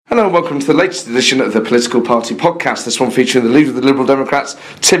Hello and welcome to the latest edition of the Political Party Podcast, this one featuring the leader of the Liberal Democrats,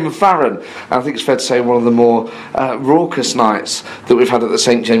 Tim Farron. And I think it's fair to say one of the more raucous nights that we've had at the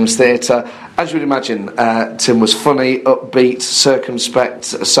St James Theatre. As you would imagine, Tim was funny, upbeat, circumspect,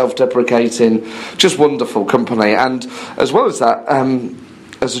 self-deprecating, just wonderful company. And as well as that,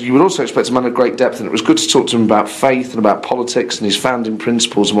 as you would also expect, a man of great depth, and it was good to talk to him about faith and about politics and his founding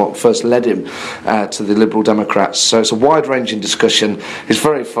principles and what first led him to the Liberal Democrats. So it's a wide-ranging discussion. It's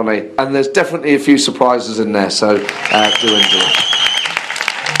very funny, and there's definitely a few surprises in there, so do enjoy.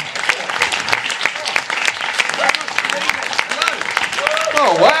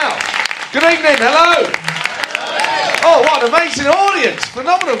 Oh, wow. Good evening, hello. Oh, what an amazing audience.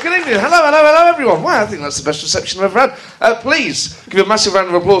 Phenomenal. Good evening. Hello, everyone. Wow, I think that's the best reception I've ever had. Please give a massive round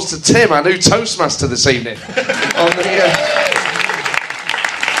of applause to Tim, our new Toastmaster this evening.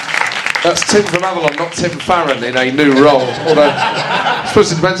 That's Tim from Avalon, not Tim Farron, in a new role. Although, I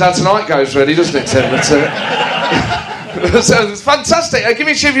suppose it depends how tonight goes, really, doesn't it, Tim? So it's fantastic. Give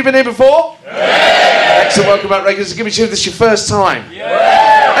me a cheer if you've been here before. Yeah. Excellent. Welcome back, regulars. Give me a cheer if this is your first time.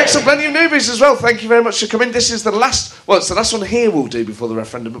 Yeah. Excellent. Plenty of newbies as well. Thank you very much for coming. This is the last, it's the last one here we'll do before the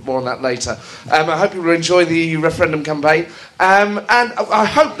referendum, but more on that later. I hope you will enjoy the referendum campaign. And I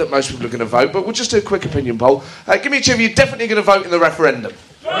hope that most people are going to vote, but we'll just do a quick opinion poll. Give me a cheer if you're definitely going to vote in the referendum.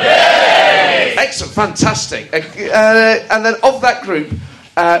 Yay! Excellent. Fantastic. And then of that group,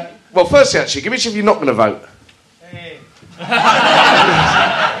 firstly, actually, give me a cheer if you're not going to vote.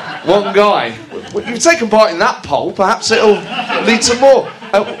 One guy. Well, you've taken part in that poll, perhaps it'll lead to more.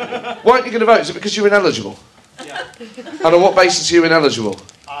 Why aren't you going to vote? Is it because you're ineligible? Yeah. And on what basis are you ineligible?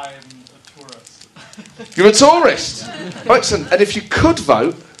 I'm a tourist. You're a tourist? Excellent. And if you could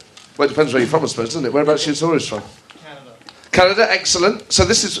vote, well, it depends where you're from, I suppose, doesn't it? Whereabouts are you a tourist from? Canada, excellent. So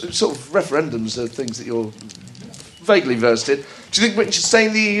this is sort of referendums are things that you're vaguely versed in. Do you think Britain should stay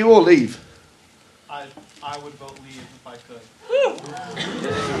in the EU or leave? I would vote leave if I could.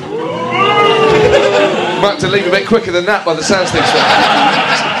 Might have to leave a bit quicker than that by the sounds of things.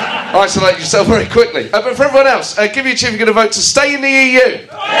 Isolate yourself very quickly. But for everyone else, give me a cheer if you're going to vote to stay in the EU.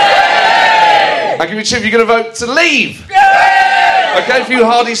 Yay! Give me a cheer if you're going to vote to leave. Yay! Okay, a few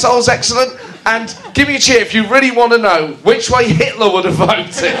hardy souls, excellent. And give me a cheer if you really want to know which way Hitler would have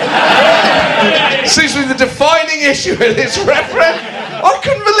voted. Seems to be the defining issue in this referendum. I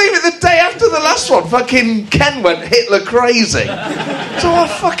couldn't believe it the day after the last one. Fucking Ken went Hitler crazy. So what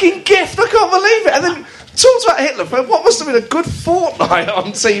a fucking gift. I can't believe it. And then talked about Hitler for what must have been a good fortnight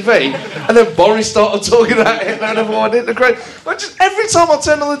on TV. And then Boris started talking about Hitler and everyone Hitler crazy. Every time I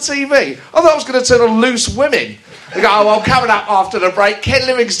turned on the TV, I thought I was going to turn on Loose Women. They go, coming up after the break, Ken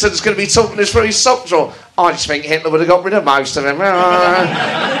Livingstone's going to be talking us through his sock drawer. I just think Hitler would have got rid of most of them.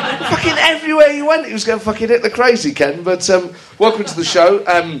 Fucking everywhere he went, he was going fucking Hitler crazy, Ken. But welcome to the show.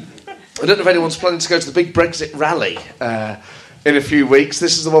 I don't know if anyone's planning to go to the big Brexit rally in a few weeks.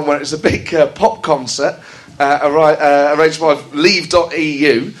 This is the one where it's a big pop concert arranged by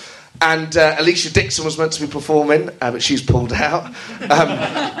Leave.eu. And Alicia Dixon was meant to be performing, but she's pulled out.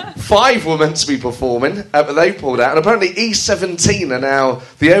 5 were meant to be performing, but they've pulled out. And apparently E17 are now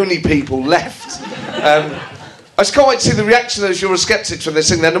the only people left. I just can't wait to see the reaction of those Eurosceptics when they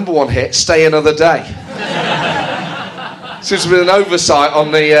sing their number one hit, Stay Another Day. Seems to be an oversight on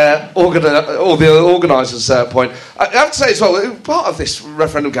the organisers' point. I have to say as well, part of this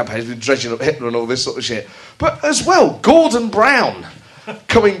referendum campaign has been dredging up Hitler and all this sort of shit. But as well, Gordon Brown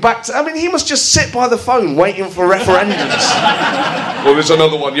coming back to... I mean, he must just sit by the phone waiting for referendums. Well, there's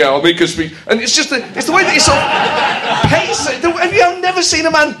another one, yeah, I'll make a speech. And it's just it's the way that he sort of paces... Have you never seen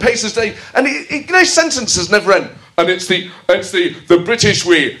a man pace his day? And his sentences never end. And it's the British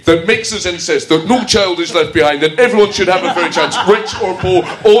way that makes us insist that no child is left behind, that everyone should have a fair chance, rich or poor,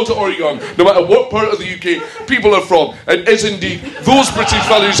 old or young, no matter what part of the UK people are from. And is indeed those British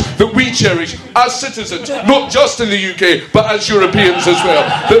values that we cherish as citizens, not just in the UK, but as Europeans as well,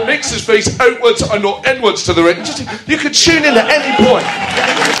 that makes us face outwards and not inwards to the right. You could tune in at any point.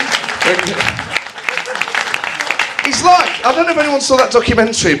 He's like, I don't know if anyone saw that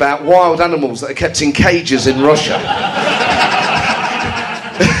documentary about wild animals that are kept in cages in Russia.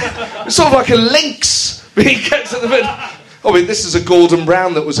 It's sort of like a lynx being kept at the bit. I mean, this is a Gordon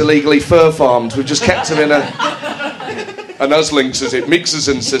Brown that was illegally fur farmed. We've just kept him in a... And as Lynx says, it makes us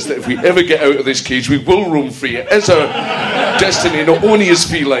insist that if we ever get out of this cage, we will roam free. It is our destiny, not only as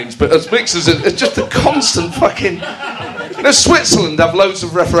felines, but as mixes. It's just a constant fucking... Switzerland have loads of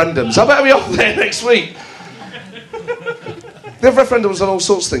referendums. I bet we'll be off there next week. They have referendums on all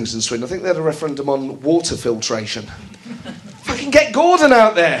sorts of things in Sweden. I think they had a referendum on water filtration. Fucking get get Gordon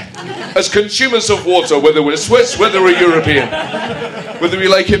out there. As consumers of water, whether we're Swiss, whether we're European, whether we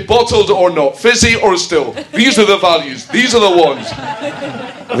like it bottled or not, fizzy or still, these are the values, these are the ones.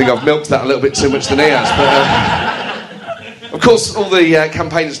 I think I've milked that a little bit too much than he has, but... Of course, all the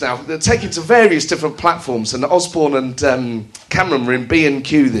campaigners now, they're taking to various different platforms, and Osborne and Cameron were in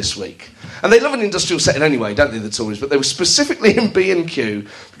B&Q this week. And they love an industrial setting anyway, don't they, the Tories? But they were specifically in B&Q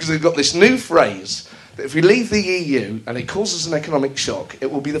because they've got this new phrase that if we leave the EU and it causes an economic shock, it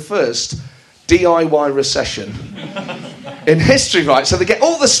will be the first DIY recession in history, right? So they get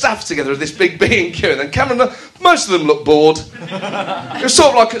all the staff together at this big B&Q, and then Cameron, most of them look bored. It was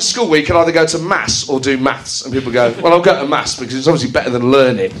sort of like at school where you can either go to maths or do maths, and people go, well, I'll go to maths because it's obviously better than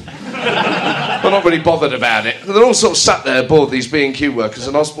learning. We're not really bothered about it. And they're all sort of sat there bored, these B&Q workers,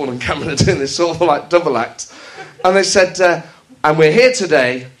 and Osborne and Cameron are doing this sort of like double act. And they said, and we're here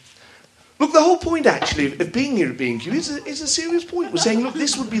today. Look, the whole point, actually, of being here at B&Q is a serious point. We're saying, look,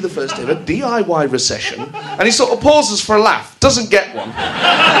 this would be the first ever DIY recession. And he sort of pauses for a laugh, doesn't get one.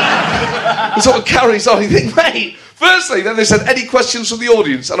 And sort of carries on. You think, mate, firstly, then they said, any questions from the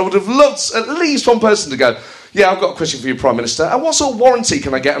audience? And I would have loved at least one person to go, yeah, I've got a question for you, Prime Minister. And what sort of warranty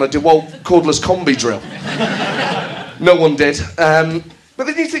can I get on a DeWalt cordless combi drill? No one did. But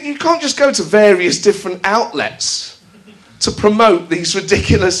then you think, you can't just go to various different outlets to promote these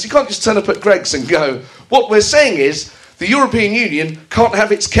ridiculous... You can't just turn up at Greg's and go, what we're saying is the European Union can't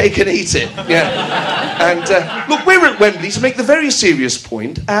have its cake and eat it. Yeah. And look, we're at Wembley to make the very serious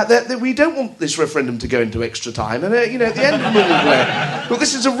point that we don't want this referendum to go into extra time. And, at the end of normal play, look,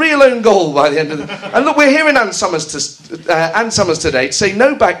 this is a real own goal by the end of the... And look, we're hearing Ann Summers today to say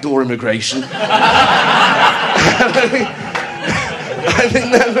no backdoor immigration. I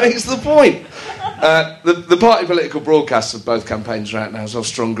think that makes the point. The party political broadcasts of both campaigns are out now, so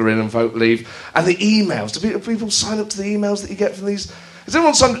Stronger In and Vote Leave. And the emails. Do people sign up to the emails that you get from these? Has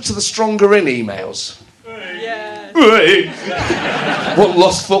anyone signed up to the Stronger In emails? Yeah. What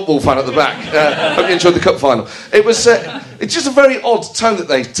lost football fan at the back? Hope you enjoyed the cup final. It's just a very odd tone that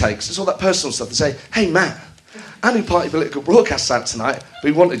they take. It's all that personal stuff. They say, hey, Matt, our new party political broadcast's out tonight.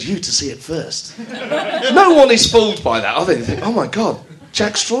 We wanted you to see it first. No one is fooled by that, are they? They think, oh, my God.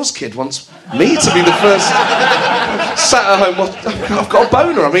 Jack Straw's kid wants me to be the first. Sat at home, I've got a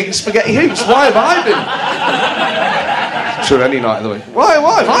boner. I'm eating spaghetti hoops. Why have I been? True, any night of the week. Why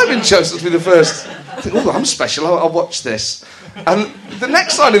have I been chosen to be the first? I think, oh, I'm special. I'll watch this. And the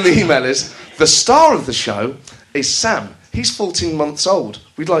next line in the email is, the star of the show is Sam. He's 14 months old.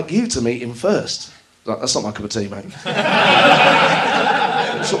 We'd like you to meet him first. Like, that's not my cup of tea, mate.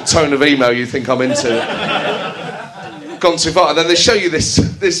 What sort of tone of email you think I'm into? Gone too far, and then they show you the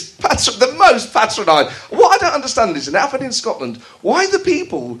most patronised. What I don't understand is, and it happened in Scotland, why the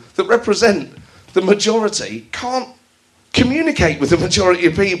people that represent the majority can't communicate with the majority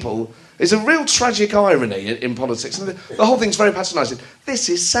of people is a real tragic irony in politics. And the whole thing's very patronising. This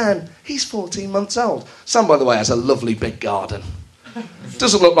is Sam. He's 14 months old. Sam, by the way, has a lovely big garden.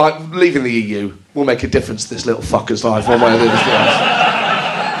 Doesn't look like leaving the EU will make a difference to this little fucker's life one way or the other.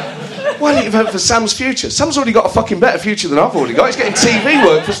 Why don't you vote for Sam's future? Sam's already got a fucking better future than I've already got. He's getting TV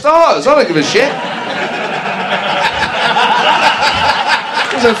work for starters. I don't give a shit.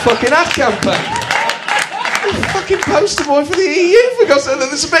 He's a fucking ad campaign. He's a fucking poster boy for the EU, for God's sake.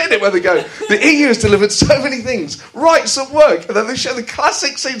 There's a bit in it where they go, the EU has delivered so many things, rights at work, and then they show the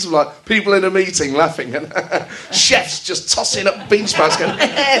classic scenes of like people in a meeting laughing and chefs just tossing up bean sprouts going,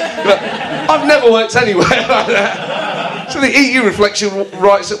 I've never worked anywhere like that. So the EU reflects your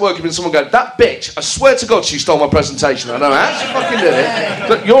rights at work, and someone going, that bitch, I swear to God she stole my presentation. I know how she fucking did it.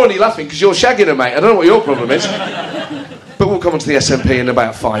 But you're only laughing because you're shagging her, mate. I don't know what your problem is. But we'll come on to the SNP in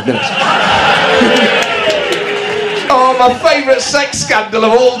about 5 minutes. Oh, my favourite sex scandal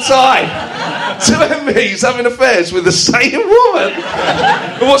of all time. 2 MPs having affairs with the same woman.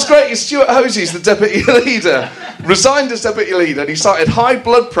 And what's great is Stuart Hosey's the deputy leader, resigned as deputy leader, and he cited high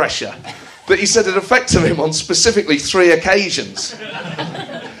blood pressure that he said had affected him on specifically 3 occasions.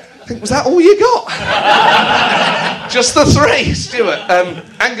 I think, was that all you got? Just the 3, Stuart.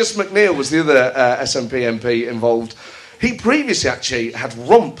 Angus MacNeil was the other SNP MP involved. He previously actually had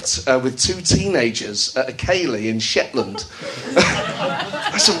romped with 2 teenagers at a ceilidh in Shetland.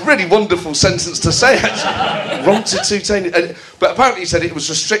 That's a really wonderful sentence to say, actually. Romped with 2 teenagers. But apparently he said it was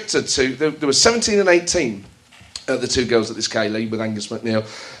restricted to... There were 17 and 18, the 2 girls at this ceilidh with Angus MacNeil.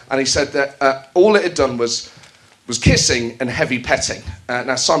 And he said that all it had done was kissing and heavy petting.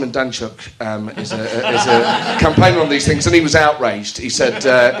 Now, Simon Danchuk is a campaigner on these things, and he was outraged. He said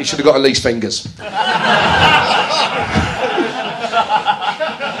he should have got at least fingers.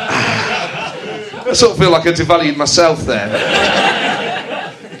 I sort of feel like I devalued myself there.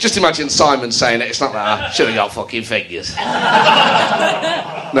 Just imagine Simon saying it. It's not like, should have got fucking fingers. No,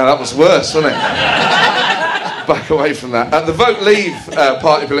 that was worse, wasn't it? Back away from that. The Vote Leave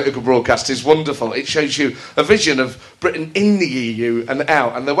party political broadcast is wonderful. It shows you a vision of Britain in the EU and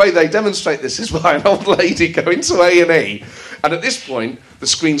out. And the way they demonstrate this is by an old lady going to A&E. And at this point, the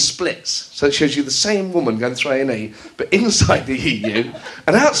screen splits. So it shows you the same woman going through A&E, but inside the EU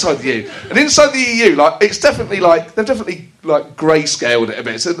and outside the EU. And inside the EU, they've definitely grayscaled it a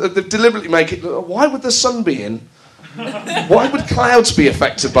bit. So they've deliberately make it, why would the sun be in? Why would clouds be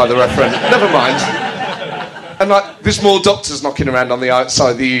affected by the referendum? Never mind. And there's more doctors knocking around on the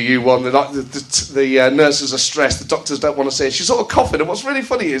outside the EU one. The nurses are stressed. The doctors don't want to see it. She's sort of coughing. And what's really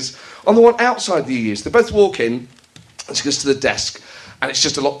funny is on the one outside the EU, so they both walk in, and she goes to the desk, and it's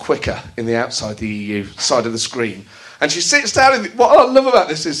just a lot quicker in the outside the EU side of the screen. And she sits down. What I love about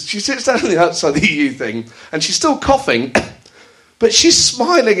this is she sits down on the outside the EU thing, and she's still coughing, but she's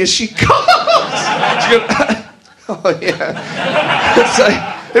smiling as she coughs. She goes, oh yeah. So,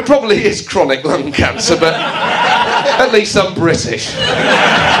 it probably is chronic lung cancer, but at least I'm British.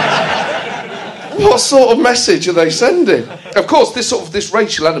 What sort of message are they sending? Of course, this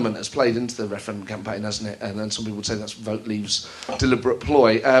racial element has played into the referendum campaign, hasn't it? And then some people would say that's Vote Leave's deliberate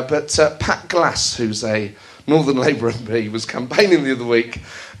ploy. But Pat Glass, who's a Northern Labour MP, was campaigning the other week,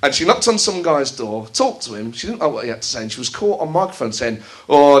 and she knocked on some guy's door, talked to him. She didn't know what he had to say, and she was caught on microphone saying,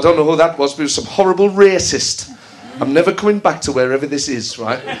 "Oh, I don't know who that was, but it was some horrible racist. I'm never coming back to wherever this is,"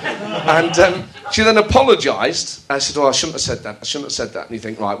 right? And she then apologised. I said, "Oh, I shouldn't have said that. I shouldn't have said that." And you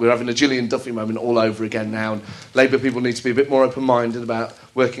think, right, we're having a Gillian Duffy moment all over again now, and Labour people need to be a bit more open-minded about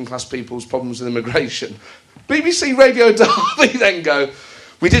working class people's problems with immigration. BBC Radio Derby then go,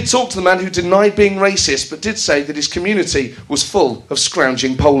 "We did talk to the man who denied being racist, but did say that his community was full of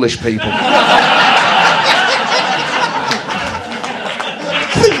scrounging Polish people."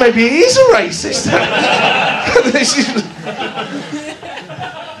 I think maybe he is a racist.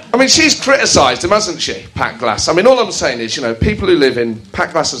 I mean, she's criticised him, hasn't she, Pat Glass? I mean, all I'm saying is, people who live in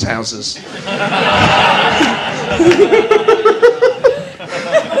Pat Glass's houses.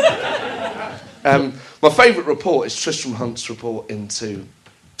 My favourite report is Tristram Hunt's report into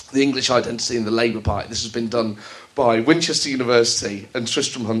the English identity in the Labour Party. This has been done by Winchester University, and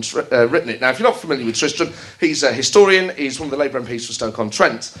Tristram Hunt's written it. Now, if you're not familiar with Tristram, he's a historian. He's one of the Labour MPs for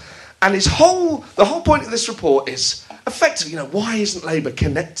Stoke-on-Trent. And the whole point of this report is, effectively, why isn't Labour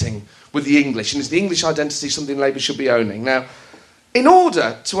connecting with the English? And is the English identity something Labour should be owning? Now, in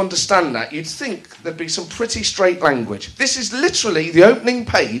order to understand that, you'd think there'd be some pretty straight language. This is literally the opening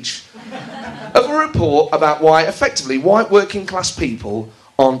page of a report about why, effectively, white working class people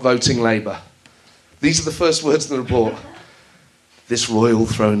aren't voting Labour. These are the first words in the report. "This royal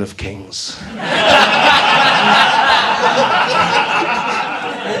throne of kings.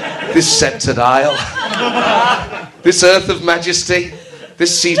 This sceptred isle. This earth of majesty.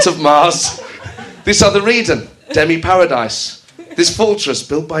 This seat of Mars. This other Eden, demi-paradise. This fortress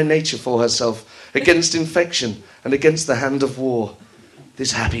built by nature for herself against infection and against the hand of war.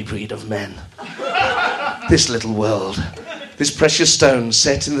 This happy breed of men. This little world. This precious stone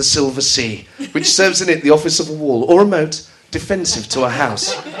set in the silver sea, which serves in it the office of a wall or a moat defensive to a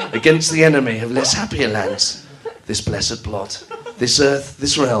house against the enemy of less happier lands. This blessed plot. This earth,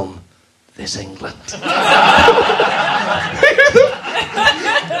 this realm, this England." And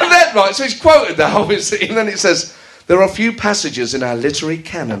then, right, so he's quoted that, obviously, and then it says, "There are few passages in our literary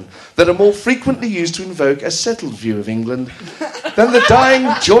canon that are more frequently used to invoke a settled view of England than the dying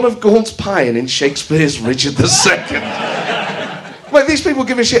John of Gaunt's Pine in Shakespeare's Richard II. Wait, these people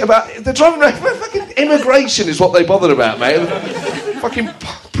give a shit about... They're driving around... Fucking immigration is what they bothered about, mate. Fucking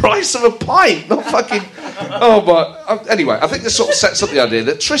price of a pint, not fucking... Oh, but... Anyway, I think this sort of sets up the idea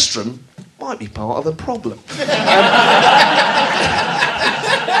that Tristram might be part of the problem.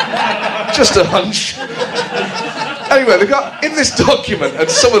 Just a hunch. Anyway, they've got... In this document, and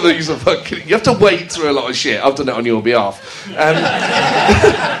some of these are fucking... You have to wade through a lot of shit. I've done it on your behalf. A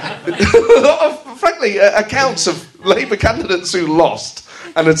lot of, frankly, accounts of Labour candidates who lost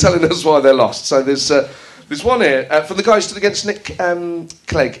and are telling us why they lost. So there's one here from the guy who stood against Nick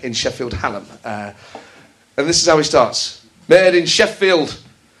Clegg in Sheffield Hallam. And this is how he starts. "Made in Sheffield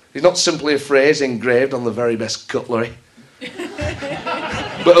is not simply a phrase engraved on the very best cutlery,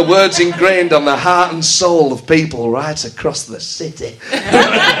 but a word's ingrained on the heart and soul of people right across the city."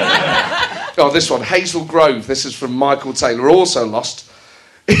 Oh, this one, Hazel Grove. This is from Michael Taylor, also lost.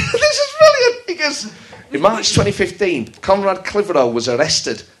 This is brilliant. He goes, "In March 2015, Conrad Clitheroe was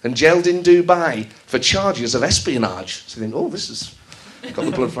arrested and jailed in Dubai for charges of espionage." So you think, oh, this has got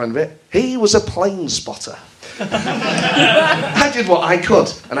the blood flowing a bit. "He was a plane spotter I did what I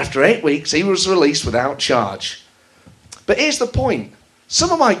could, and after 8 weeks, he was released without charge. But here's the point.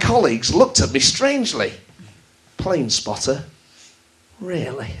 Some of my colleagues looked at me strangely. Plane spotter?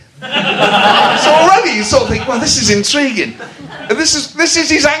 Really? So already you sort of think, well, this is intriguing. And this is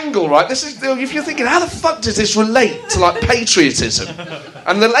his angle, right? This is, if you're thinking, how the fuck does this relate to, like, patriotism?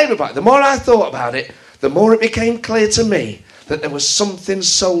 And the Labour Party, the more I thought about it, the more it became clear to me that there was something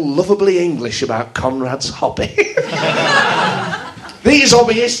so lovably English about Conrad's hobby. These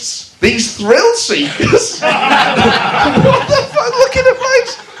hobbyists, these thrill seekers. What the fuck, looking at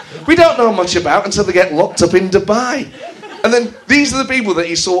planes we don't know much about until they get locked up in Dubai. And then these are the people that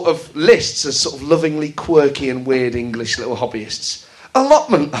he sort of lists as sort of lovingly quirky and weird English little hobbyists.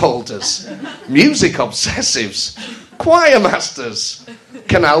 Allotment holders, music obsessives, choir masters,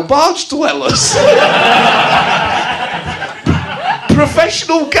 canal barge dwellers,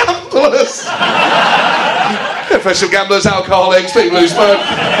 professional gamblers. Professional gamblers, alcoholics, people who smoke.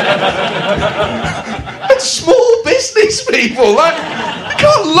 And small business people. Like, you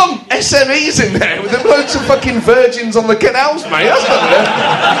can't lump SMEs in there with them loads of fucking virgins on the canals, mate. That's not there.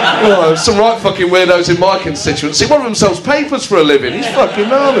 Oh, some right fucking weirdos in my constituency. One of them sells papers for a living. He's fucking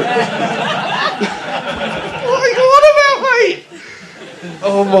gnarly. What are you on about, mate?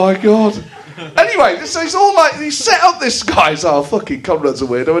 Oh my God. Anyway, so it's all like, he set up this guy. He's, oh, fucking Conrad's a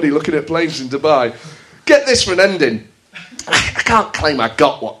weirdo, isn't he? Looking at planes in Dubai. Get this for an ending. I can't claim I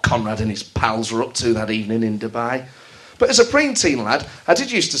got what Conrad and his pals were up to that evening in Dubai. But as a preteen lad, I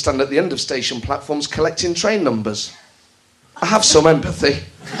did used to stand at the end of station platforms collecting train numbers. I have some empathy.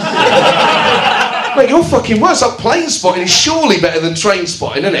 Mate, your fucking words like plane spotting is surely better than train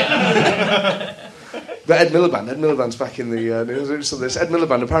spotting, isn't it? But Ed Miliband's back in the news. So this Ed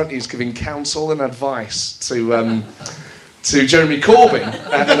Miliband apparently is giving counsel and advice to Jeremy Corbyn,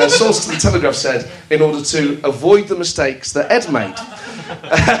 and a source to the Telegraph said, in order to avoid the mistakes that Ed made.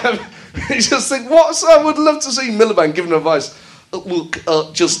 You just think, I would love to see Miliband giving advice. Look,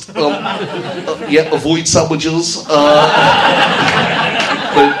 avoid sandwiches.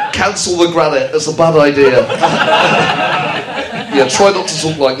 Cancel the granite, it's a bad idea. Yeah, try not to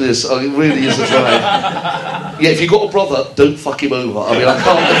talk like this. It really is a try. Yeah, if you've got a brother, don't fuck him over. I mean, I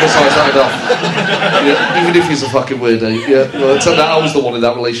can't emphasise that enough. Yeah, even if he's a fucking weirdo. Yeah, well, it turned out I was the one in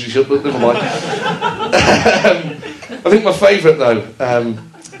that relationship, but never mind. I think my favourite, though,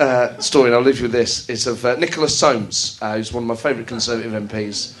 story, and I'll leave you with this, is of Nicholas Soames, who's one of my favourite Conservative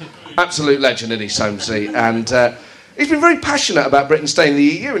MPs. Absolute legend, isn't he, Soamesy? And he's been very passionate about Britain staying in the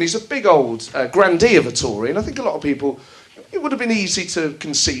EU, and he's a big old grandee of a Tory, and I think a lot of people... It would have been easy to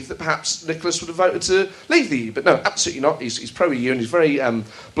conceive that perhaps Nicholas would have voted to leave the EU, but no, absolutely not. He's pro-EU and he's very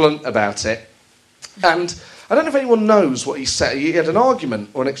blunt about it. And I don't know if anyone knows what he said. He had an argument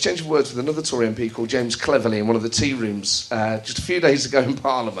or an exchange of words with another Tory MP called James Cleverly in one of the tea rooms just a few days ago in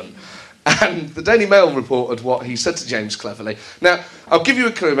Parliament. And the Daily Mail reported what he said to James Cleverly. Now, I'll give you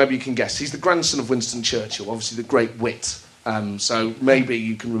a clue, maybe you can guess. He's the grandson of Winston Churchill, obviously the great wit. So maybe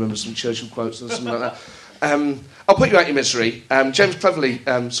you can remember some Churchill quotes or something like that. I'll put you out your misery. James Cleverly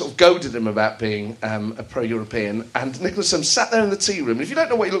sort of goaded him about being a pro-European, and Nicholas Soames sat there in the tea room, and if you don't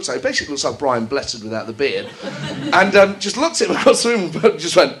know what he looks like, he basically looks like Brian Blessed without the beard, and just looked at him across the room and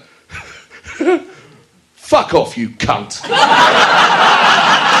just went, fuck off, you cunt.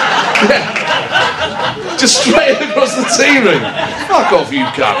 Yeah. Just straight across the tea room. Fuck off, you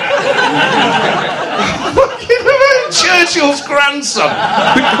cunt. Churchill's grandson,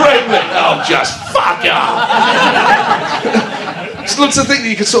 the great man. Oh, just fuck off. Just love to think that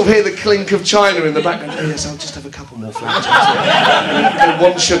you could sort of hear the clink of china in the background. Oh, yes, I'll just have a couple more flapjacks. And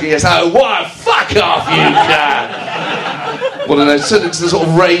one sugar, yes. Oh, what? Fuck off, you cunt. Well, no, turned into the sort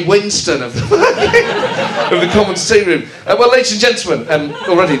of Ray Winston of the Commons tea room. Well, ladies and gentlemen,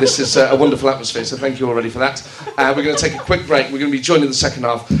 already this is a wonderful atmosphere, so thank you already for that. We're going to take a quick break. We're going to be joined in the second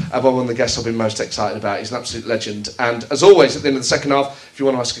half by one of the guests I've been most excited about. He's an absolute legend. And as always, at the end of the second half, if you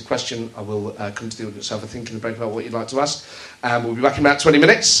want to ask a question, I will come to the audience, have a think in the break about what you'd like to ask. We'll be back in about 20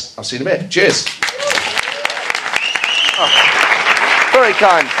 minutes. I'll see you in a bit. Cheers. Oh, very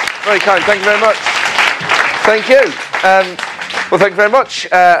kind. Very kind. Thank you very much. Thank you. Well, thank you very much,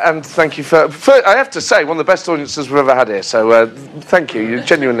 and thank you for... I have to say, one of the best audiences we've ever had here, so thank you. You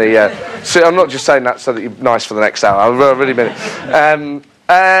genuinely... so I'm not just saying that so that you're nice for the next hour. I really mean it.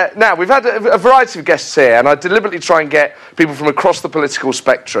 Now, we've had a variety of guests here, and I deliberately try and get people from across the political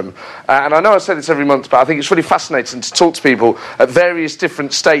spectrum. And I know I say this every month, but I think it's really fascinating to talk to people at various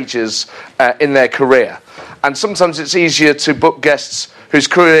different stages in their career. And sometimes it's easier to book guests whose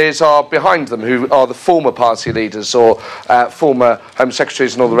careers are behind them, who are the former party leaders or former Home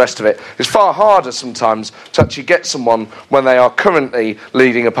Secretaries and all the rest of it. It's far harder sometimes to actually get someone when they are currently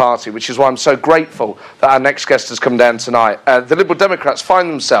leading a party, which is why I'm so grateful that our next guest has come down tonight. The Liberal Democrats find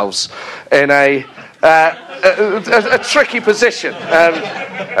themselves in a tricky position,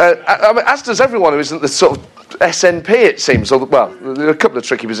 I mean, as does everyone who isn't the sort of SNP, it seems. Well, there are a couple of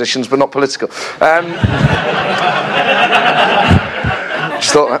tricky positions, but not political.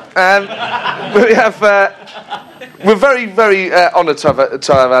 Just thought that. We're very, very honoured to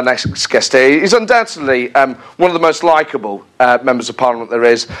have our next guest here. He's undoubtedly one of the most likeable members of Parliament there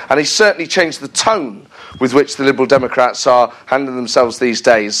is, and he's certainly changed the tone with which the Liberal Democrats are handling themselves these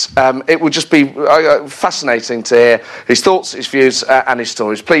days. It would just be fascinating to hear his thoughts, his views, and his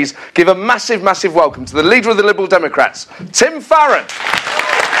stories. Please give a massive, massive welcome to the leader of the Liberal Democrats, Tim Farron.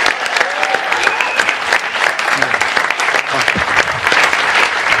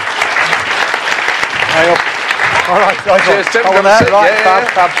 All right, cheers, Tim. Over there, right, yeah.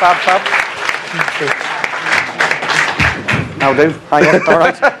 fab. How do? Hang on, all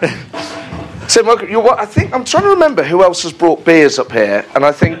right. Tim, I think I'm trying to remember who else has brought beers up here, and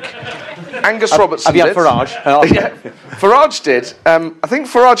I think Angus Robertson did. Have you had Farage? Yeah, Farage did. I think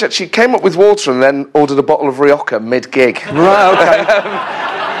Farage actually came up with water and then ordered a bottle of Rioja mid-gig.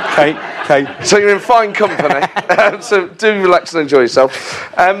 Right, okay. So you're in fine company. So do relax and enjoy yourself.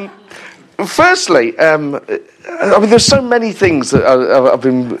 Firstly, I mean, there's so many things that I've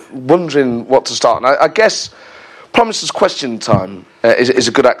been wondering what to start. And I guess Promises Question Time is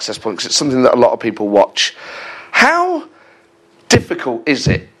a good access point because it's something that a lot of people watch. How difficult is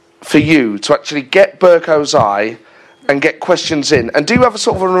it for you to actually get Burko's eye and get questions in? And do you have a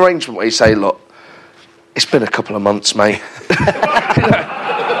sort of an arrangement where you say, look, it's been a couple of months, mate.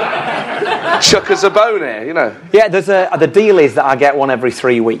 Chuck us a bone here, you know. Yeah, the deal is that I get one every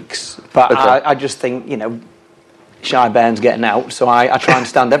 3 weeks, but okay. I just think, you know, Shy Bairn's getting out, so I try and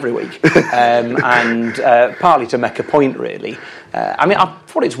stand every week, and partly to make a point, really. I mean,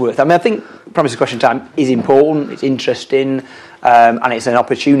 for what it's worth, I mean, I think Promises Question Time is important, it's interesting, and it's an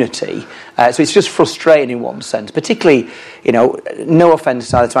opportunity. So it's just frustrating in one sense, particularly, you know, no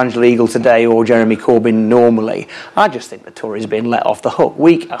offence either to Angela Eagle today or Jeremy Corbyn normally. I just think the Tories are being let off the hook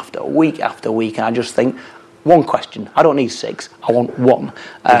week after week after week, and I just think, one question. I don't need 6. I want 1,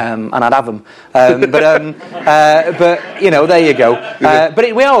 and I'd have them. But you know, there you go.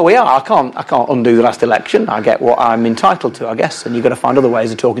 But we are. I can't undo the last election. I get what I'm entitled to, I guess. And you've got to find other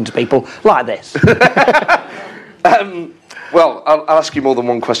ways of talking to people like this. Well, I'll ask you more than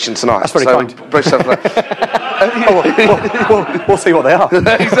one question tonight. That's very kind. Brace yourself for that. We'll see what they are.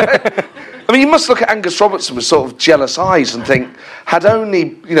 Exactly. I mean, you must look at Angus Robertson with sort of jealous eyes and think, had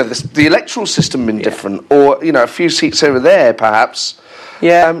only, you know, the electoral system been different, or, you know, a few seats here or there, perhaps,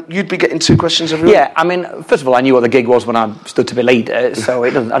 you'd be getting 2 questions every week. Yeah, I mean, first of all, I knew what the gig was when I stood to be leader, so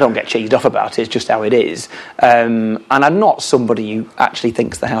I don't get cheesed off about it, it's just how it is. And I'm not somebody who actually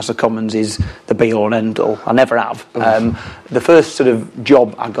thinks the House of Commons is the be-all and end-all. I never have. The first sort of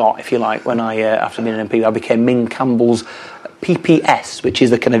job I got, if you like, when I, after being an MP, I became Ming Campbell's PPS, which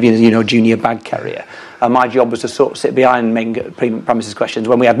is the kind of, you know, junior bag carrier. And my job was to sort of sit behind Ming at Promises Questions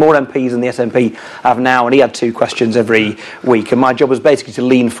when we had more MPs than the SNP have now, and he had 2 questions every week. And my job was basically to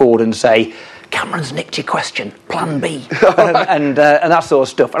lean forward and say, Cameron's nicked your question, plan B, and that sort of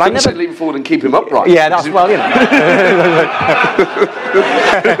stuff. And I never lean forward and keep him upright. Yeah, that's well, you know.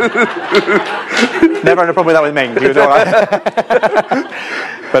 Never had a problem with that with Ming. He was all right.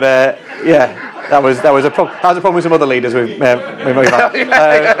 But yeah. That was a problem. That was a problem with some other leaders with but he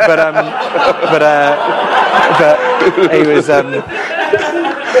was.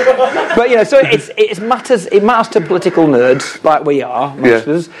 But you know, so it matters to political nerds like we are, most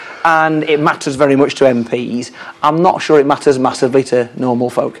of us, and it matters very much to MPs. I'm not sure it matters massively to normal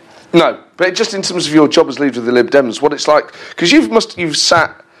folk. No, but just in terms of your job as leader of the Lib Dems, what it's like, because you've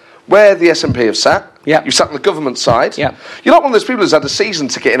sat where the SNP have sat. Yeah. You've sat on the government side. Yeah. You're not one of those people who's had a season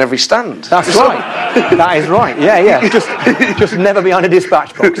ticket in every stand. That's right. That is right. Yeah. Just never behind a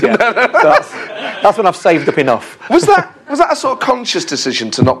dispatch box. Yeah. That's when I've saved up enough. Was that a sort of conscious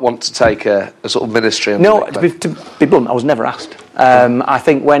decision to not want to take a sort of ministry? No, to be blunt, I was never asked. I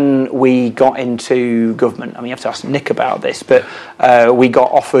think when we got into government, I mean, you have to ask Nick about this, but we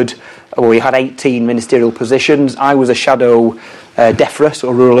got offered. We had 18 ministerial positions. I was a shadow DEFRA,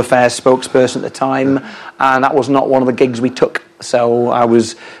 or Rural Affairs spokesperson at the time, and that was not one of the gigs we took. So I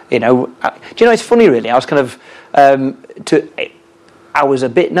was, you know, do you know, it's funny really, I was kind of, I was a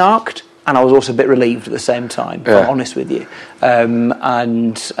bit narked, I was also a bit relieved at the same time, if I'm honest with you.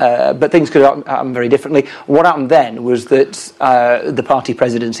 But things could happen very differently. What happened then was that the party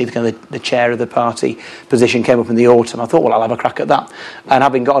presidency, the chair of the party position, came up in the autumn. I thought, well, I'll have a crack at that. And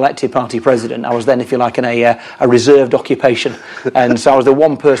having got elected party president, I was then, if you like, in a reserved occupation. And so I was the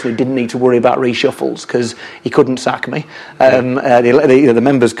one person who didn't need to worry about reshuffles because he couldn't sack me. The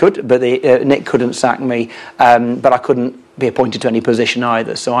members could, but Nick couldn't sack me. But I couldn't be appointed to any position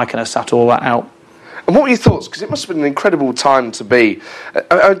either. So I kind of sat all that out. And what were your thoughts? Because it must have been an incredible time to be.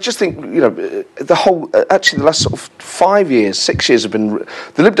 I just think, the last sort of 5 years, 6 years have been.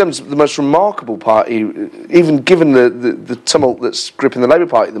 The Lib Dems the most remarkable party, even given the tumult that's gripping the Labour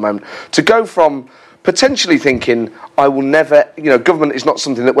Party at the moment, to go from potentially thinking, I will never, government is not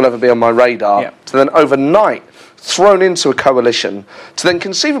something that will ever be on my radar, to then overnight thrown into a coalition, to then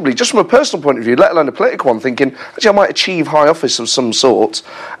conceivably, just from a personal point of view, let alone a political one, thinking, actually, I might achieve high office of some sort,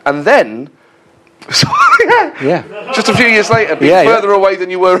 and then just a few years later, be further away than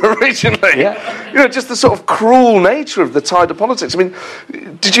you were originally. Just the sort of cruel nature of the tide of politics. I mean,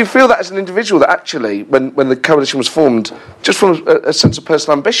 did you feel that as an individual, that actually, when the coalition was formed, just from a sense of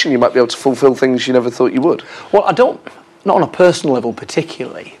personal ambition, you might be able to fulfil things you never thought you would? Well, I don't. Not on a personal level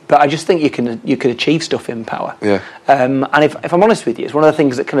particularly, but I just think you can achieve stuff in power. And if I'm honest with you, it's one of the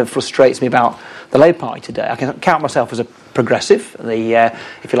things that kind of frustrates me about the Labour Party today. I can count myself as a progressive.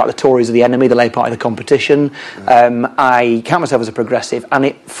 If you like, the Tories are the enemy, the Labour Party the competition. I count myself as a progressive, and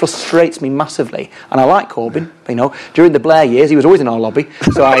it frustrates me massively. And I like Corbyn. During the Blair years, he was always in our lobby,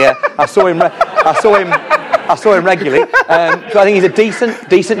 so I saw him. I saw him regularly. So I think he's a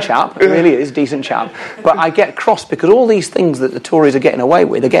decent chap. He really is a decent chap. But I get cross because all these things that the Tories are getting away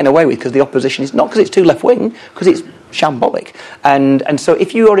with, they're getting away with because the opposition is not because it's too left wing, because it's shambolic. And so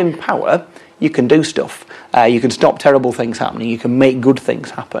if you are in power, you can do stuff. You can stop terrible things happening. You can make good things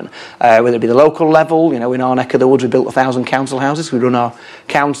happen. Whether it be the local level, in our neck of the woods, we built 1,000 council houses. We run our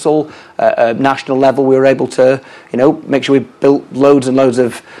council. At national level, we were able to, make sure we built loads and loads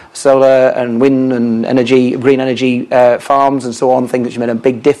of solar and wind and green energy farms and so on, things which made a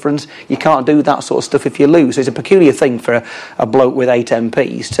big difference. You can't do that sort of stuff if you lose. So it's a peculiar thing for a bloke with 8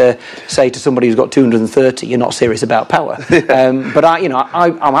 MPs to say to somebody who's got 230, you're not serious about power. But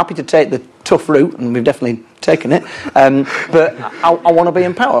I'm happy to take the tough route, and we've definitely taken it. But I want to be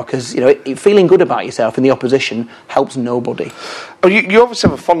in power because feeling good about yourself in the opposition helps nobody. Oh, you obviously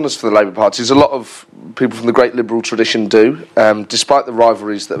have a fondness for the Labour Party, as a lot of people from the great Liberal tradition do, despite the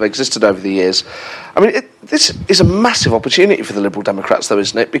rivalries that have existed over the years. I mean, this is a massive opportunity for the Liberal Democrats, though,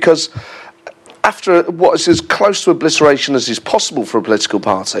 isn't it? Because after what is as close to obliteration as is possible for a political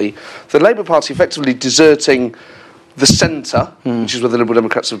party, the Labour Party effectively deserting the centre, which is where the Liberal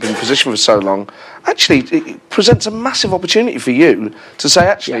Democrats have been positioned for so long, actually it presents a massive opportunity for you to say,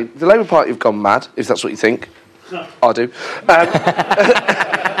 actually, the Labour Party have gone mad, if that's what you think. No. I do.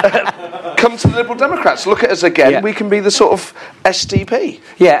 Come to the Liberal Democrats, look at us again, we can be the sort of SDP.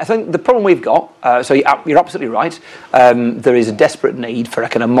 Yeah, I think the problem we've got, so you're absolutely right, there is a desperate need for a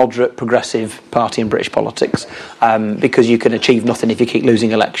kind of moderate progressive party in British politics, because you can achieve nothing if you keep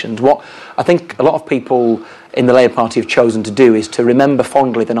losing elections. What I think a lot of people in the Labour Party have chosen to do is to remember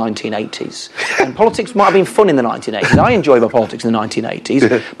fondly the 1980s. And politics might have been fun in the 1980s. I enjoyed my politics in the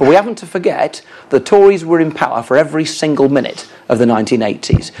 1980s, but we haven't to forget the Tories were in power for every single minute of the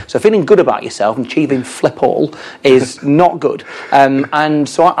 1980s. So feeling good about yourself and achieving flip all is not good. And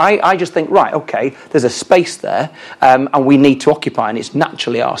so I just think, right, okay, there's a space there, and we need to occupy, and it's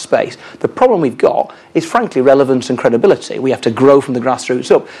naturally our space. The problem we've got is, frankly, relevance and credibility. We have to grow from the grassroots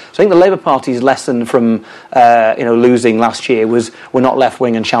up. So I think the Labour Party's lesson from losing last year was we're not left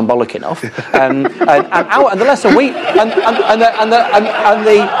wing and shambolic enough. And the lesson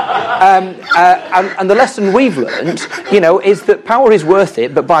the lesson we've learned, is that power is worth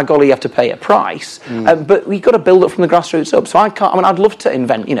it, but by golly, you have to pay a price. But we've got to build up from the grassroots up. So I'd love to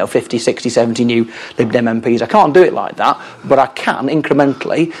invent 50, 60, 70 new Lib Dem MPs. I can't do it like that, but I can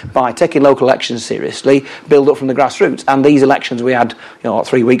incrementally, by taking local elections seriously, build up from the grassroots. And these elections we had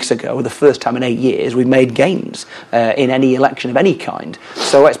 3 weeks ago were the first time in 8 years we've made gains in any election of any kind.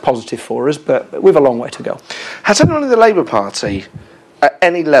 So it's positive for us, but we've a long way to go. Has anyone in the Labour Party, at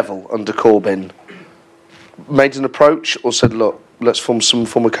any level under Corbyn, made an approach or said, look, let's form some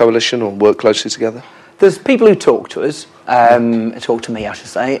form of coalition or work closely together? There's people who talk to us, talk to me, I should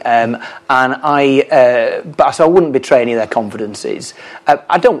say, and so I wouldn't betray any of their confidences.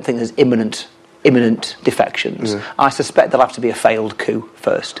 I don't think there's imminent imminent defections. I suspect there'll have to be a failed coup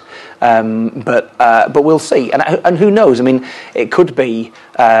first, but we'll see. And who knows? I mean, it could be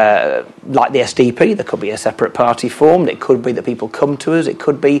like the SDP. There could be a separate party formed. It could be that people come to us. It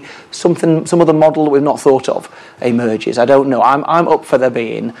could be some other model that we've not thought of emerges. I don't know. I'm up for there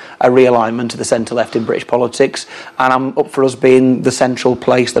being a realignment to the centre-left in British politics, and I'm up for us being the central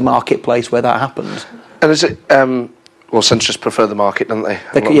place, the marketplace where that happens. And is it? Well, centrists prefer the market, don't they?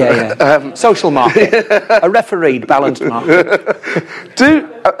 Social market, a refereed, balanced market.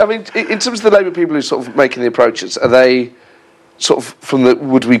 In terms of the Labour people who are sort of making the approaches, are they sort of from the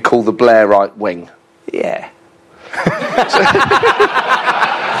would we call the Blairite wing? Yeah.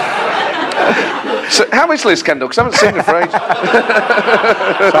 So how is Liz Kendall? Because I haven't seen her for ages.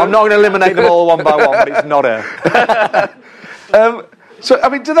 So I'm not going to eliminate them all one by one, but it's not her.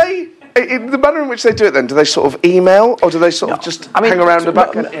 Do they? In the manner in which they do it, then, do they sort of email, or do they sort of just hang around the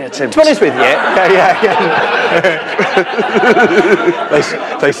back? To be honest with you,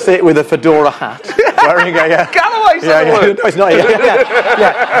 they sit with a fedora hat, wearing a Galloway's no, it's not.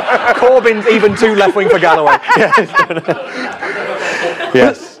 Corbyn's even too left-wing for Galloway.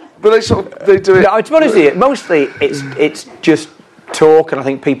 Yes, but they do it. No, to be honest with you, mostly it's just talk, and I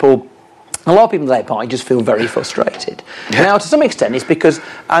think a lot of people in the Labour Party just feel very frustrated. Yeah. Now, to some extent, it's because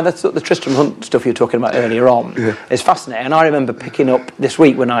that's the Tristram Hunt stuff you were talking about earlier on is fascinating. And I remember picking up this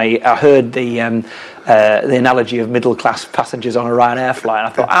week when I heard the analogy of middle-class passengers on a Ryanair flight. And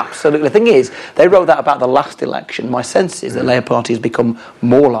I thought, absolutely. The thing is, they wrote that about the last election. My sense is that the Labour Party has become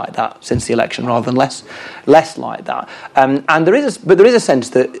more like that since the election rather than less like that. And there is a sense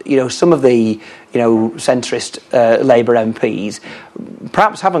that some of the centrist Labour MPs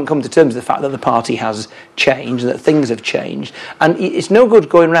perhaps haven't come to terms with the fact that the party has changed, that things have changed, and it's no good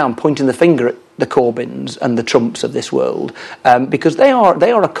going around pointing the finger at the Corbyns and the Trumps of this world, because they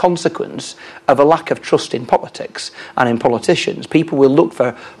are a consequence of a lack of trust in politics and in politicians. People will look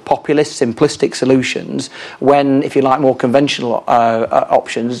for populist, simplistic solutions when, if you like, more conventional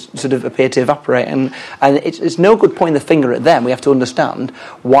options sort of appear to evaporate. And it's no good pointing the finger at them. We have to understand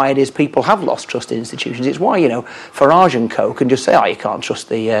why it is people have lost trust in institutions. It's why Farron and co can just say, you can't trust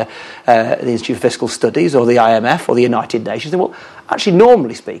the Institute of Fiscal Studies or the IMF or the United Nations. Well, actually,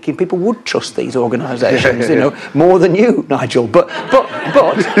 normally speaking, people would trust these organisations, more than you, Nigel. But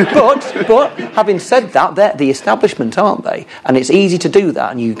having said that, they're the establishment, aren't they? And it's easy to do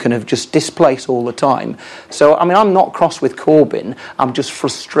that, and you kind of just displace all the time. So, I'm not cross with Corbyn. I'm just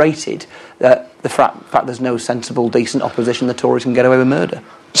frustrated that the fact there's no sensible, decent opposition, the Tories can get away with murder.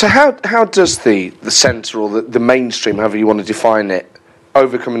 So how does the centre or the mainstream, however you want to define it,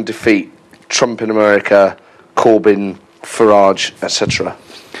 overcome and defeat Trump in America, Corbyn, Farage, etc.?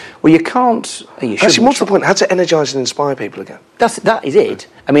 Well, you can't. Actually, more to the point, how to energise and inspire people again? That is it.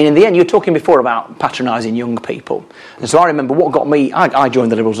 In the end, you were talking before about patronising young people. And so I remember what got me. I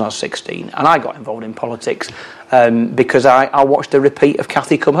joined the Liberals when I was 16, and I got involved in politics because I watched a repeat of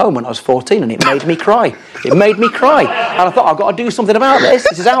Cathy Come Home when I was 14, and it made me cry. And I thought, I've got to do something about this.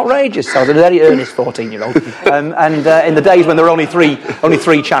 This is outrageous. So I was a very earnest 14-year-old. In the days when there were only three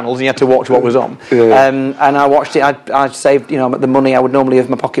channels and you had to watch what was on. And I watched it. I saved the money I would normally have,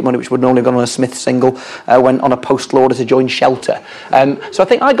 my pocket money, which would normally have gone on a Smith single, went on a postal order to join Shelter. So I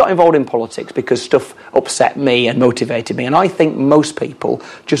think I got involved in politics because stuff upset me and motivated me. And I think most people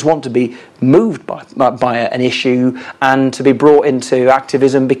just want to be moved by an issue and to be brought into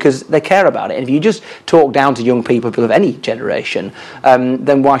activism because they care about it. And if you just talk down to young people of any generation,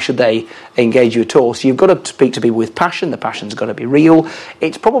 then why should they engage you at all? So you've got to speak to people with passion. The passion's got to be real.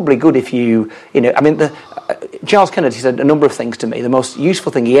 It's probably good if Charles Kennedy said a number of things to me. The most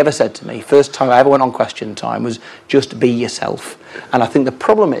useful thing he ever said to me, first time I ever went on Question Time, was just be yourself. And I think the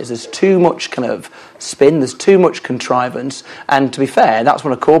problem is there's too much kind of spin, there's too much contrivance, and to be fair, that's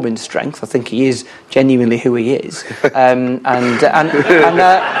one of Corbyn's strengths. I think he is genuinely who he is, and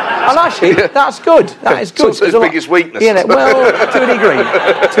actually that's good. That is good. It's his biggest weakness. Well, to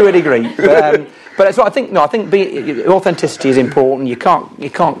a degree. But so I think authenticity is important. You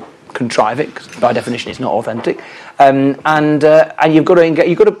can't contrive it because by definition it's not authentic. And you've got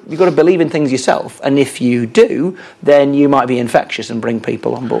to believe in things yourself. And if you do, then you might be infectious and bring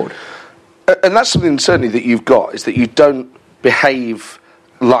people on board. And that's something certainly that you've got, is that you don't behave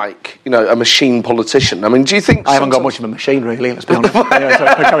like a machine politician. Do you think I haven't got much of a machine, really? Let's be honest.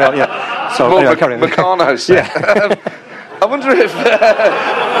 Carry on. Yeah. So carry on. Meccano. Yeah. I wonder if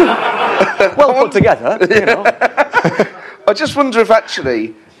well put together. I just wonder if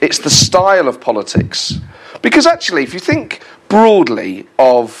actually it's the style of politics. Because actually, if you think broadly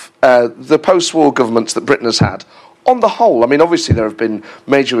of the post-war governments that Britain has had, on the whole, I mean, obviously there have been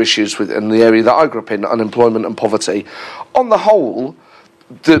major issues in the area that I grew up in, unemployment and poverty. On the whole,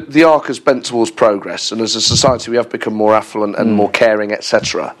 the arc has bent towards progress, and as a society we have become more affluent and more caring,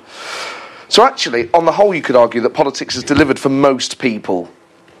 etc. So actually, on the whole, you could argue that politics is delivered for most people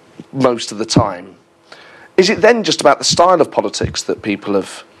most of the time. Is it then just about the style of politics that people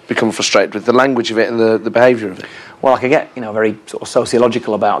have become frustrated with, the language of it and the behaviour of it? Well, I could get very sort of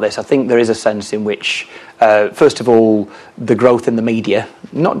sociological about this. I think there is a sense in which, first of all, the growth in the media,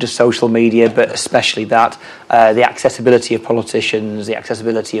 not just social media, but especially that, the accessibility of politicians, the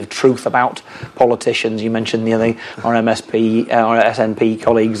accessibility of truth about politicians. You mentioned our MSP, our SNP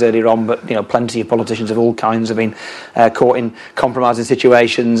colleagues earlier on, but plenty of politicians of all kinds have been caught in compromising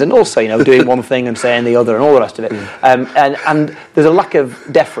situations, and also doing one thing and saying the other, and all the rest of it. And there's a lack of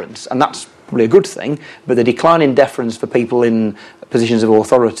deference, and that's probably a good thing, but the decline in deference for people in positions of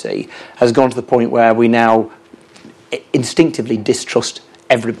authority has gone to the point where we now instinctively distrust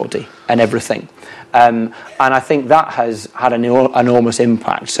everybody and everything. And I think that has had an enormous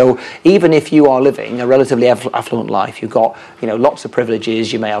impact. So even if you are living a relatively affluent life, you've got lots of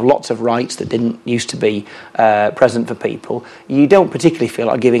privileges, you may have lots of rights that didn't used to be present for people, you don't particularly feel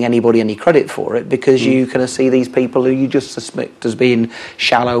like giving anybody any credit for it, because you kind of see these people who you just suspect as being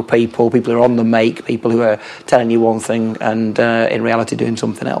shallow people who are on the make, people who are telling you one thing and in reality doing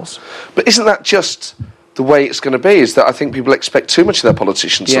something else. But isn't that just the way it's going to be? Is that I think people expect too much of their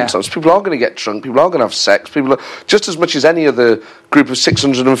politicians sometimes. People are going to get drunk, people are going to have sex, people are just as much as any other group of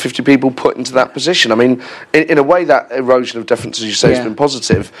 650 people put into that position. I mean, in a way that erosion of deference, as you say, has been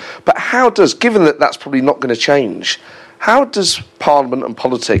positive. But how does, given that that's probably not going to change, how does Parliament and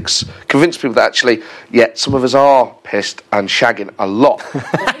politics convince people that actually, some of us are pissed and shagging a lot,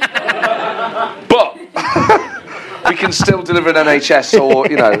 but we can still deliver an NHS or,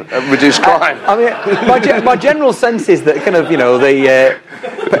 reduce crime? I mean, my general sense is that the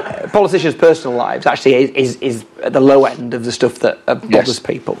politicians' personal lives actually is at the low end of the stuff that bothers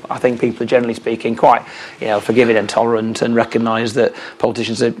people. I think people are generally speaking quite, forgiving and tolerant, and recognise that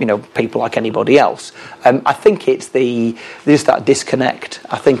politicians are, people like anybody else. I think it's there's that disconnect.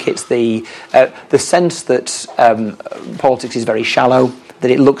 I think it's the sense that politics is very shallow, that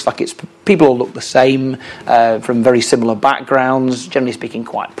it looks like people all look the same, from very similar backgrounds, generally speaking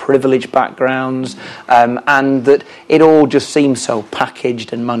quite privileged backgrounds, and that it all just seems so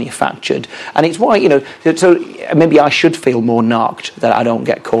packaged and manufactured. And it's why, so maybe I should feel more narked that I don't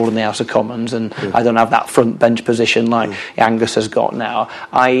get called in the House of Commons and I don't have that front bench position like Angus has got now.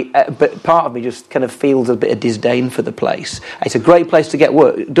 But part of me just kind of feels a bit of disdain for the place. It's a great place to get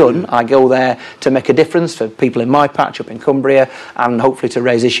work done. I go there to make a difference for people in my patch up in Cumbria, and hopefully to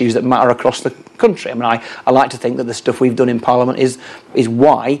raise issues that matter across the country. I mean, I like to think that the stuff we've done in Parliament is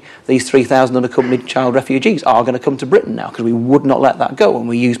why these 3,000 unaccompanied child refugees are going to come to Britain now, because we would not let that go, and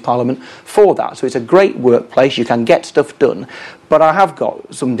we use Parliament for that. So it's a great workplace, you can get stuff done, but I have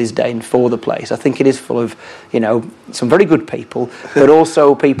got some disdain for the place. I think it is full of, some very good people, but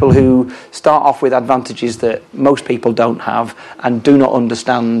also people who start off with advantages that most people don't have and do not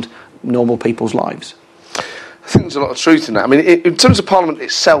understand normal people's lives. I think there's a lot of truth in that. I mean, in terms of Parliament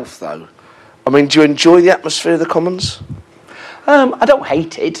itself, though, I mean, do you enjoy the atmosphere of the Commons? I don't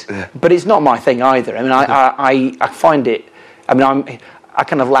hate it, but it's not my thing either. I mean, I find it. I mean, I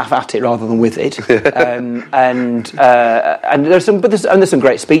kind of laugh at it rather than with it, and there's some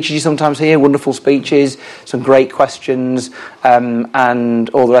great speeches you sometimes hear, wonderful speeches, some great questions, and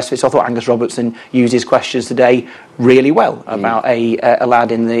all the rest of it. So I thought Angus Robertson used his questions today really well about a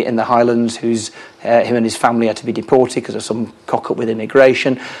lad in the Highlands who's him and his family had to be deported because of some cock up with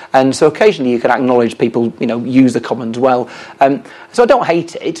immigration, and so occasionally you can acknowledge people use the Commons well. So I don't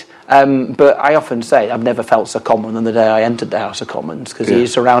hate it, but I often say I've never felt so common than the day I entered the House of Commons, because you're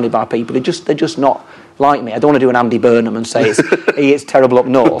surrounded by people they're just not like me. I don't want to do an Andy Burnham and say it's terrible up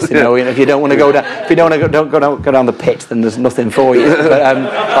north. If you don't want to go down, go down the pit, then there's nothing for you. But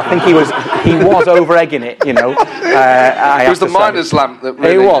I think he was over egging it. It was the miner's lamp that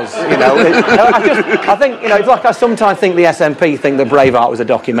really... It was. I think it's like I sometimes think the SNP think that Braveheart was a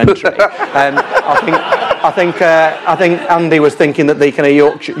documentary. I think Andy was thinking that the kind of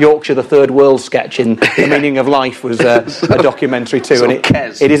Yorkshire the Third World sketch in The Meaning of Life was a documentary too, and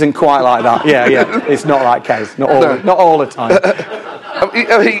it isn't quite like that. Yeah, it's not like Kez, not all the time.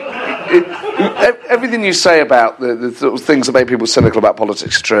 Everything you say about the sort of things that make people cynical about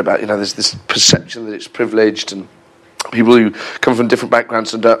politics is true. About there's this perception that it's privileged and people who come from different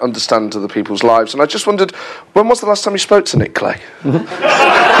backgrounds and don't understand other people's lives. And I just wondered, when was the last time you spoke to Nick Clegg?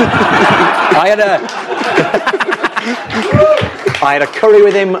 I had a... I had a curry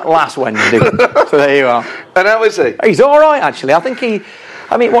with him last Wednesday. So there you are. And how is he? He's all right, actually. I think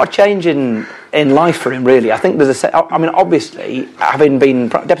what a change in life for him, really. I think there's obviously, having been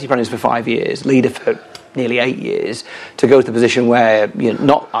Deputy Prime Minister for 5 years, leader for nearly 8 years, to go to the position where you're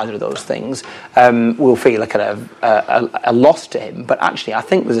not either of those things will feel like a loss to him. But actually, I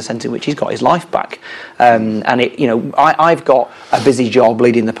think there's a sense in which he's got his life back. I've got a busy job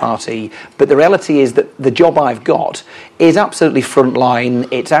leading the party, but the reality is that the job I've got is absolutely frontline.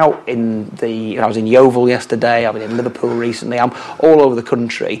 It's out I was in Yeovil yesterday, I've been in Liverpool recently, I'm all over the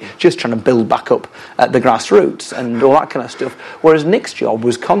country just trying to build back up at the grassroots and all that kind of stuff. Whereas Nick's job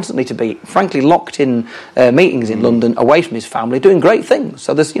was constantly to be, frankly, locked in meetings in London, away from his family, doing great things.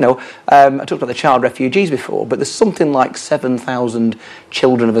 So there's, I talked about the child refugees before, but there's something like 7,000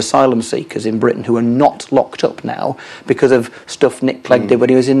 children of asylum seekers in Britain who are not locked up now because of stuff Nick Clegg did when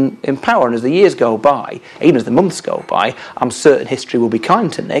he was in power. And as the years go by, even as the months go by, I'm certain history will be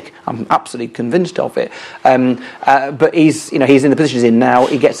kind to Nick. I'm absolutely convinced of it. But he's in the position he's in now.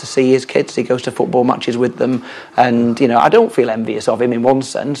 He gets to see his kids. He goes to football matches with them, and I don't feel envious of him in one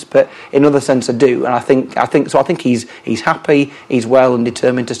sense, but in another sense I do. And I think he's happy. He's well and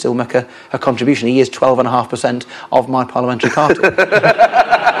determined to still make a contribution. He is 12.5% of my parliamentary party.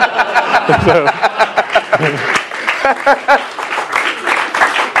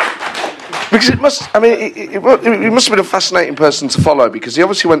 Because it must have been a fascinating person to follow, because he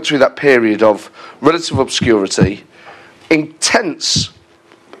obviously went through that period of relative obscurity, intense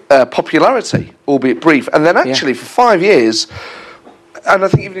popularity, albeit brief, and then actually for 5 years, and I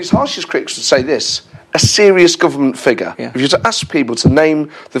think even his harshest critics would say this, a serious government figure. Yeah. If you were to ask people to name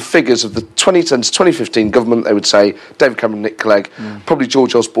the figures of the 2010 to 2015 government, they would say David Cameron, Nick Clegg, probably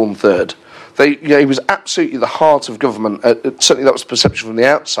George Osborne third. He was absolutely the heart of government. Certainly, that was the perception from the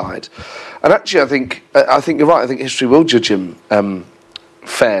outside. And actually, I think you're right. I think history will judge him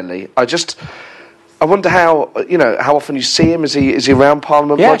fairly. I wonder how often you see him. Is he around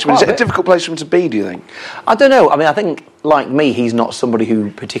Parliament much? Is it a difficult place for him to be, do you think? I don't know. I think, like me, he's not somebody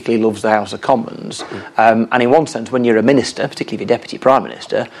who particularly loves the House of Commons. And in one sense, when you're a minister, particularly if you're Deputy Prime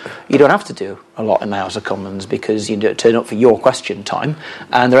Minister, you don't have to do a lot in the House of Commons because you turn up for your question time,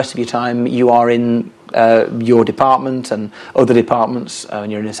 and the rest of your time you are in your department and other departments,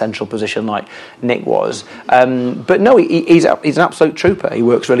 and you're in a central position like Nick was. But no, he's an absolute trooper. He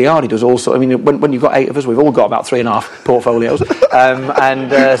works really hard. He does also. When you've got 8 of us, we've all got about 3.5 portfolios,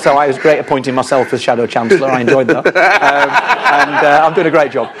 so I was great appointing myself as Shadow Chancellor. I enjoyed that, and I'm doing a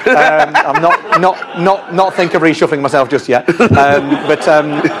great job. I'm not think of reshuffling myself just yet, but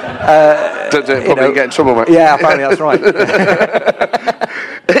don't do it. Probably get in trouble, mate. Yeah, apparently that's right.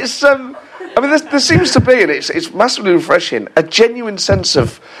 It's there seems to be, and it's massively refreshing, a genuine sense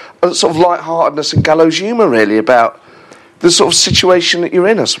of sort of lightheartedness and gallows humour, really, about the sort of situation that you're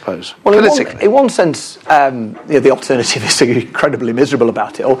in, I suppose. Well, in one sense, the alternative is incredibly miserable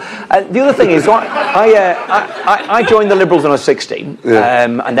about it all. The other thing is, I joined the Liberals when I was 16,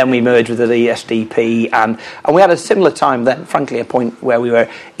 and then we merged with the SDP, and we had a similar time then, frankly, a point where we were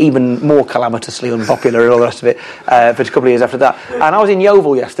even more calamitously unpopular and all the rest of it for a couple of years after that. And I was in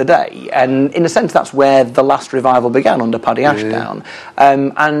Yeovil yesterday, and in a sense that's where the last revival began under Paddy Ashdown.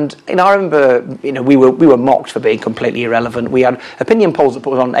 And I remember, we were mocked for being completely irrelevant. We had opinion polls that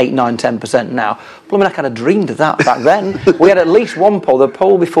put us on 8, 9, 10% now. I kind of dreamed of that back then. We had at least one poll. The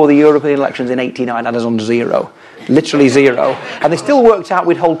poll before the European elections in '89 had us on 0. Literally 0. And they still worked out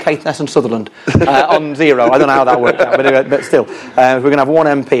we'd hold Caithness and Sutherland on 0. I don't know how that worked out, but still. We're going to have 1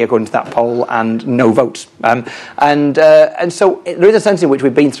 MP according to that poll and no votes. And so there is a sense in which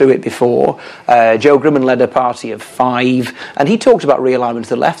we've been through it before. Joe Grimman led a party of 5, and he talked about realignment to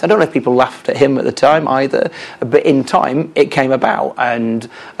the left. I don't know if people laughed at him at the time either, but in time it came about. And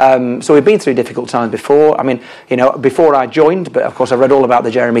so we've been through difficult times before. Before I joined, but of course I read all about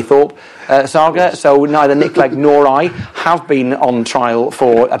the Jeremy Thorpe saga, so neither Nick Clegg nor I have been on trial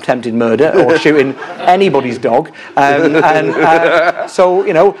for attempted murder or shooting anybody's dog. So,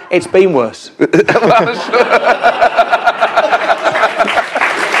 it's been worse.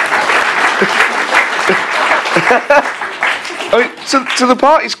 To the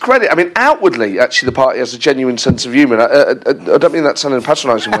party's credit, outwardly, actually, the party has a genuine sense of humour. I don't mean that sound in a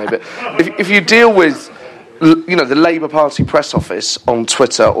patronising way, but if you deal with the Labour Party press office on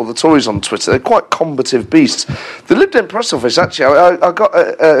Twitter or the Tories on Twitter, they're quite combative beasts. The Lib Dem press office, actually, I got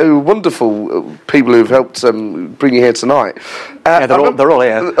wonderful people who've helped bring you here tonight. They're all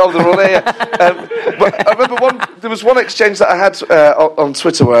here. Oh, they're all here. But I remember there was one exchange that I had on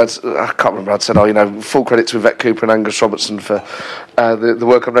Twitter where I can't remember, I'd said, full credit to Yvette Cooper and Angus Robertson for the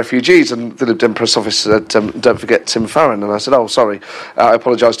work on refugees, and the Lib Dem press office said, don't forget Tim Farron. And I said, oh, sorry, I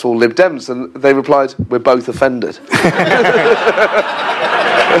apologise to all Lib Dems. And they replied, we're both offended.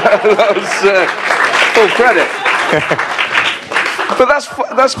 That was full credit. But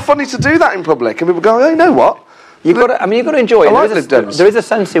that's funny to do that in public, and people go, oh, you know what? You've got to enjoy it. There is a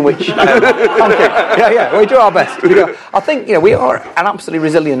sense in which, we do our best. I think we are an absolutely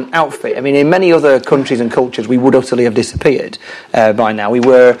resilient outfit. I mean, in many other countries and cultures, we would utterly have disappeared by now. We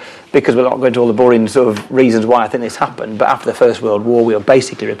were, because we're not going to all the boring sort of reasons why I think this happened, but after the First World War, we were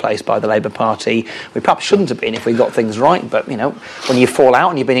basically replaced by the Labour Party. We perhaps shouldn't have been if we got things right, but, when you fall out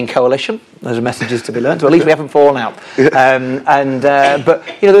and you've been in coalition, those are messages to be learned. So at least we haven't fallen out. But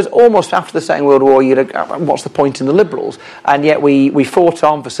there's almost after the Second World War, what's the point in the Liberals? And yet we fought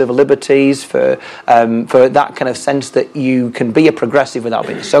on for civil liberties, for that kind of sense that you can be a progressive without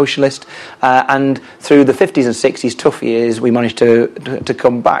being a socialist. And through the 50s and 60s, tough years, we managed to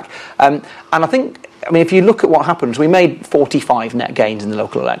come back. And I think, if you look at what happens, we made 45 net gains in the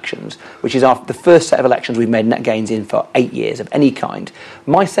local elections, which is the first set of elections we've made net gains in for 8 years of any kind.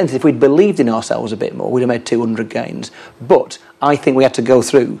 My sense is if we'd believed in ourselves a bit more, we'd have made 200 gains. But I think we had to go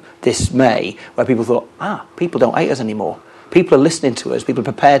through this May where people thought, people don't hate us anymore. People are listening to us. People are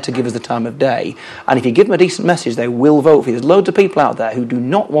prepared to give us the time of day. And if you give them a decent message, they will vote for you. There's loads of people out there who do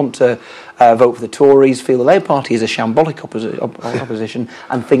not want to vote for the Tories, feel the Labour Party is a shambolic opposition,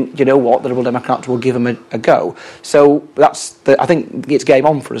 and think, you know what, the Liberal Democrats will give them a go. So I think it's game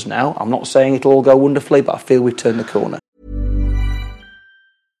on for us now. I'm not saying it'll all go wonderfully, but I feel we've turned the corner.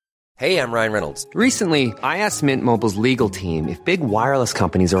 Hey, I'm Ryan Reynolds. Recently, I asked Mint Mobile's legal team if big wireless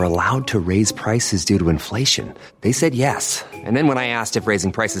companies are allowed to raise prices due to inflation. They said yes. And then when I asked if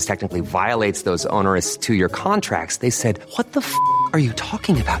raising prices technically violates those onerous 2-year contracts, they said, what the f*** are you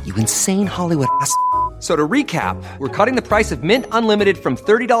talking about, you insane Hollywood ass f- So to recap, we're cutting the price of Mint Unlimited from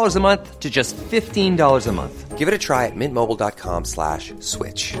 $30 a month to just $15 a month. Give it a try at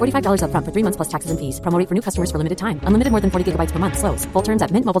mintmobile.com/switch. $45 up front for 3 months plus taxes and fees. Promo rate for new customers for limited time. Unlimited more than 40 gigabytes per month. Slows full terms at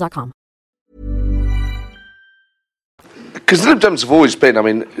mintmobile.com. Because the Lib Dems have always been,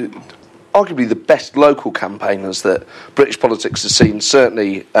 arguably the best local campaigners that British politics has seen,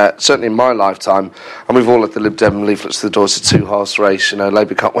 certainly in my lifetime. And we've all had the Lib Dem leaflets to the door, it's a two-horse race,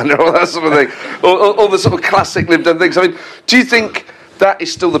 Labour can't win, all that sort of thing. all the sort of classic Lib Dem things. Do you think that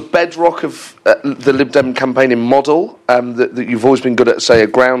is still the bedrock of the Lib Dem campaigning model, that you've always been good at, say, a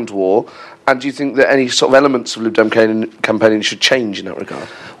ground war? And do you think that any sort of elements of Lib Dem campaigning should change in that regard?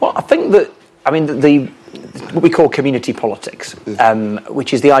 Well, I think that, what we call community politics,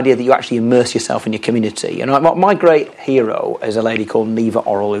 which is the idea that you actually immerse yourself in your community. And my great hero is a lady called Neva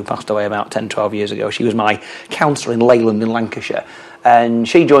Orrell, who passed away about 10, 12 years ago. She was my councillor in Leyland in Lancashire. And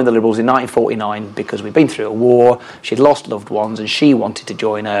she joined the Liberals in 1949 because we'd been through a war, she'd lost loved ones, and she wanted to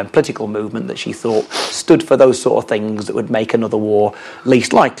join a political movement that she thought stood for those sort of things that would make another war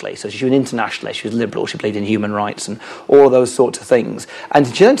least likely. So she was an internationalist, she was liberal, she believed in human rights and all of those sorts of things. And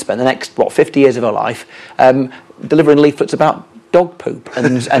she then spent the next, 50 years of her life delivering leaflets about dog poop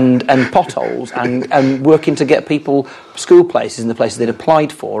and potholes and working to get people school places in the places they'd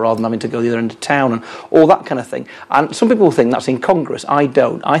applied for rather than having to go the other end of town and all that kind of thing. And some people think that's incongruous. I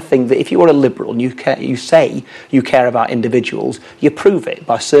don't. I think that if you are a Liberal and you say you care about individuals, you prove it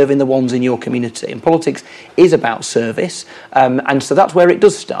by serving the ones in your community. And politics is about service, and so that's where it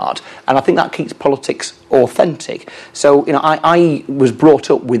does start. And I think that keeps politics authentic. So, I was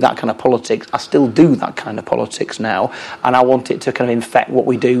brought up with that kind of politics. I still do that kind of politics now, and I want it to kind of infect what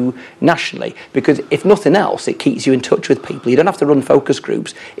we do nationally, because if nothing else, it keeps you in touch with people. You don't have to run focus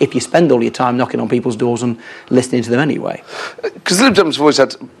groups if you spend all your time knocking on people's doors and listening to them anyway. Because the Lib Dems have always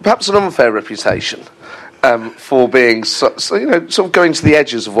had perhaps an unfair reputation for being sort of going to the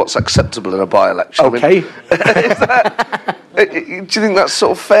edges of what's acceptable in a by-election. Okay. Do you think that's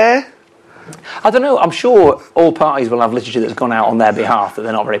sort of fair? I don't know. I'm sure all parties will have literature that's gone out on their behalf that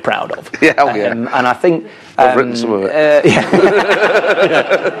they're not very proud of. Yeah, And I think I've written some of it.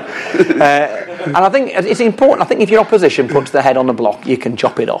 And I think it's important. I think if your opposition puts their head on the block, you can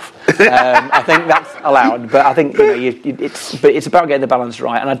chop it off. I think that's allowed. But I think it's about getting the balance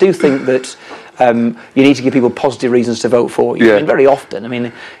right. And I do think that you need to give people positive reasons to vote for you. Yeah. Very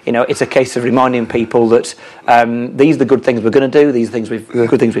often, it's a case of reminding people that these are the good things we're going to do. These are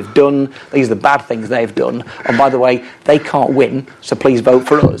good things we've done. These are the bad things they've done. And by the way, they can't win, so please vote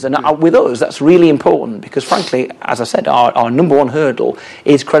for us. And with us, that's really important because, frankly, as I said, our number one hurdle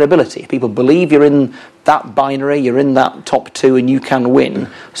is credibility. If people believe you're in that binary, you're in that top 2 and you can win,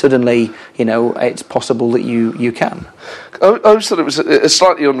 suddenly, it's possible that you can. I always thought it was a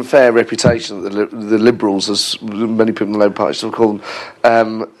slightly unfair reputation that the Liberals, as many people in the Labour Party still call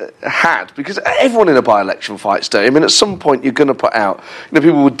them, had, because everyone in a by-election fights, don't you? I mean, at some point you're going to put out,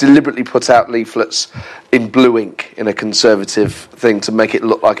 people would deliberately put out leaflets in blue ink in a Conservative thing to make it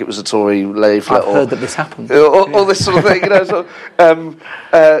look like it was a Tory leaflet. I've heard that this happened. Or this sort of thing,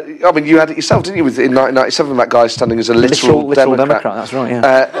 I mean, you had it yourself, didn't you, in 1997, that guy standing as a literal Democrat. That's right,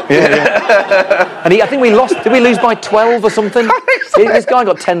 yeah. And I think we lost, did we lose by 12 or something? This guy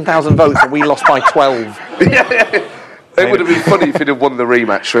got 10,000 votes and we lost by 12. Yeah. It would have been funny if he'd have won the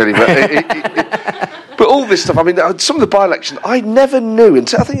rematch, really. But all this stuff, I mean, some of the by-elections, I never knew,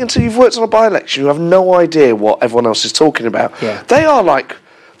 until you've worked on a by-election, you have no idea what everyone else is talking about. Yeah. They are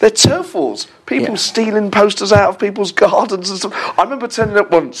they're turf wars. People stealing posters out of people's gardens and stuff. I remember turning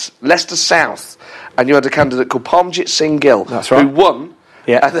up once, Leicester South, and you had a candidate called Parmjit Singh Gill, who won.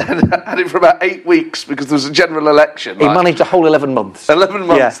 Yeah. And then had it for about 8 weeks because there was a general election. He managed a whole 11 months. 11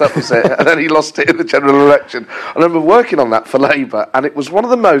 months, that was it. And then he lost it in the general election. I remember working on that for Labour, and it was one of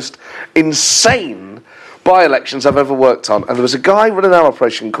the most insane by-elections I've ever worked on. And there was a guy running our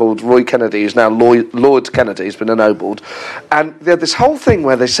operation called Roy Kennedy, who's now Lord Kennedy, he's been ennobled. And they had this whole thing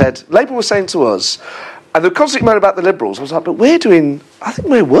where they said, Labour was saying to us, and they were constantly moaning about the Liberals. I was like, but I think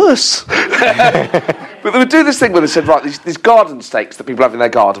we're worse. But they would do this thing where they said, right, these garden stakes that people have in their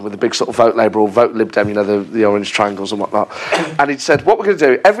garden with the big sort of vote Labour or vote Lib Dem, the orange triangles and whatnot. And he'd said, what we're going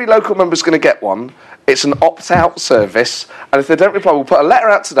to do, every local member's going to get one. It's an opt-out service. And if they don't reply, we'll put a letter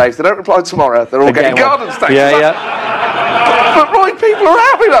out today. If they don't reply tomorrow, they're all getting garden stakes. But right, people are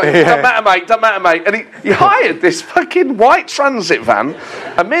happy. Don't matter, mate. And he hired this fucking white transit van,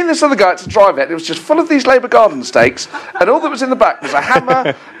 and me and this other guy had to drive it, and it was just full of these Labour garden stakes, and all that was in the back was a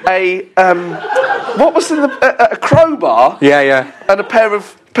hammer, a crowbar, and a pair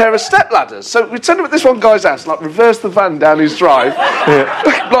of step ladders. So we turned up at this one guy's house, reverse the van down his drive,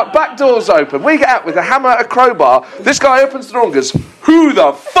 back doors open. We get out with a hammer, a crowbar. This guy opens the door and goes, "Who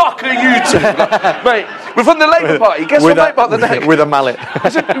the fuck are you two?" Mate, we're from the Labour Party. Guess what, mate, by the neck? With a mallet. I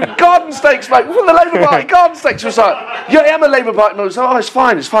said, "Garden stakes, mate. We're from the Labour Party. Garden stakes." He was like, "Yeah, I am a Labour Party." And I was like, "Oh, it's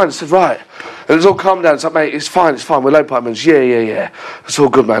fine. I said, "Right." And it was all calmed down. It's like, "Mate, it's fine. We're Labour Party members." Yeah. It's all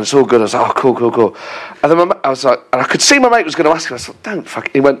good, man. It's all good. I was like, "Oh, cool." And then I was like, and I could see my mate was going to ask him. I said, "Don't fuck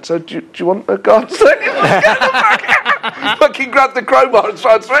it." He went, "So do you want a garden stake?" Fucking grabbed the crowbar and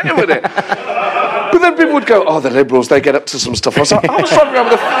tried threatening with it. But then people would go, "Oh, the Liberals, they get up to some stuff." I was like, I was driving around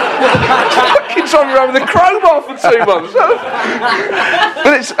with a crowbar for 2 months.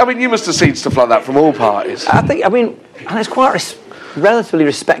 But you must have seen stuff like that from all parties. And it's quite relatively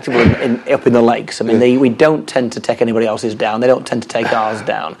respectable up in the Lakes. We don't tend to take anybody else's down. They don't tend to take ours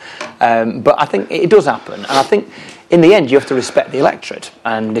down. But I think it does happen. And I think in the end you have to respect the electorate.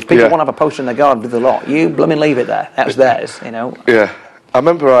 And if people want to have a poster in their garden with a lot, you blooming leave it there. That was theirs, Yeah. I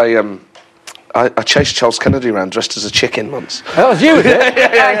remember I chased Charles Kennedy around dressed as a chicken once. That was you, was it? Yeah.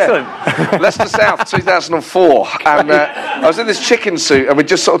 Excellent. Leicester South, 2004. And I was in this chicken suit, and we'd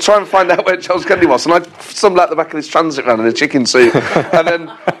just sort of try and find out where Charles Kennedy was. And I stumbled out the back of this transit van in a chicken suit. And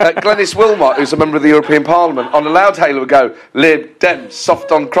then Glenys Wilmot, who's a member of the European Parliament, on a loudhailer would go, "Lib Dem,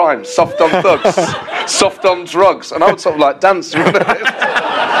 soft on crime, soft on thugs, soft on drugs." And I would sort of dance.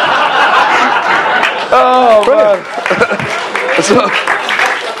 Oh, man.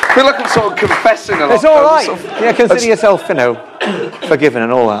 I feel like I'm sort of confessing a lot. It's all right. Consider yourself, forgiven and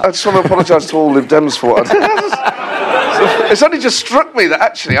all that. I just want to apologise to all Lib Dems for what I did. It's only just struck me that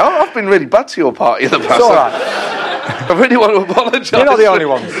actually I've been really bad to your party in the past. It's all right. I really want to apologise. You're not the only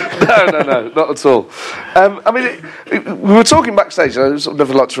ones. No, not at all. We were talking backstage, and I sort of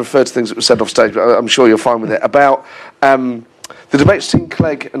never like to refer to things that were said off stage, but I'm sure you're fine with it, about the debates between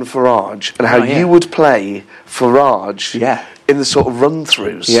Clegg and Farage, and how you would play Farage in the sort of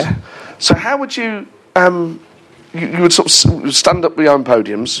run-throughs. Yeah. So how would you... you would sort of stand up behind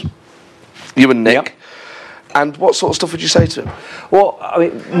podiums, you and Nick, and what sort of stuff would you say to him? Well,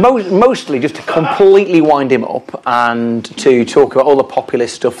 mostly just to completely wind him up and to talk about all the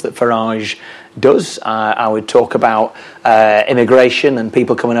populist stuff that Farage does. I would talk about immigration and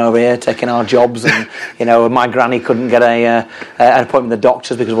people coming over here taking our jobs, and my granny couldn't get an appointment with the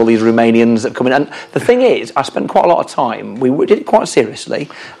doctors because of all these Romanians that come in. And the thing is, I spent quite a lot of time. We did it quite seriously.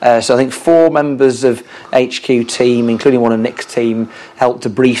 So I think 4 members of HQ team, including one of Nick's team, helped to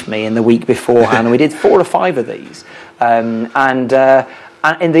brief me in the week beforehand. And we did 4 or 5 of these.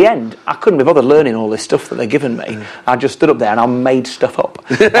 And in the end, I couldn't be bothered learning all this stuff that they're giving me. I just stood up there and I made stuff up.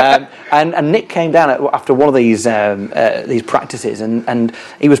 And Nick came down after one of these practices, and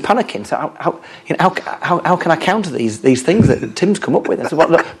he was panicking. So how can I counter these things that Tim's come up with? I said, well,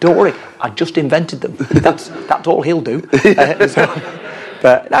 look, don't worry, I just invented them. That's all he'll do.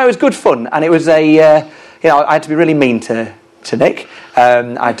 But no, it was good fun, and it was I had to be really mean to Nick.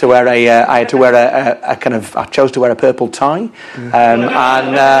 I had to wear a kind of. I chose to wear a purple tie, but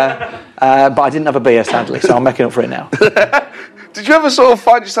I didn't have a beer, sadly, so I'm making up for it now. Did you ever sort of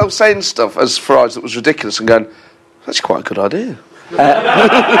find yourself saying stuff as Farage that was ridiculous and going, "That's quite a good idea"?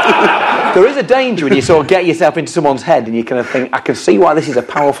 There is a danger when you sort of get yourself into someone's head and you kind of think, I can see why this is a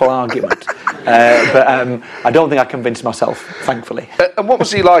powerful argument, but I don't think I convinced myself, thankfully. And what was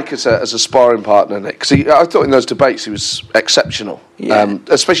he like as a sparring partner, Nick? Because I thought in those debates he was exceptional,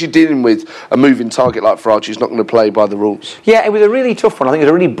 especially dealing with a moving target like Farage who's not going to play by the rules. Yeah, it was a really tough one. I think it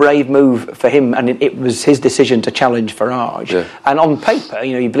was a really brave move for him, and it was his decision to challenge Farage. Yeah. And on paper,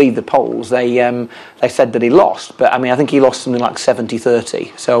 you believe the polls, they said that he lost, but I mean, I think he lost something like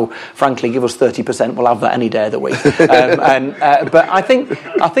 70-30. So, frankly, give us 30%, we'll have that any day of the week. But I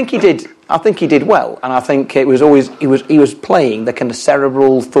think he did. I think he did well, and I think it was always he was playing the kind of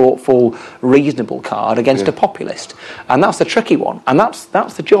cerebral, thoughtful, reasonable card against a populist, and that's the tricky one, and that's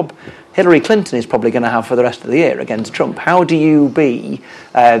the job Hillary Clinton is probably going to have for the rest of the year against Trump. How do you be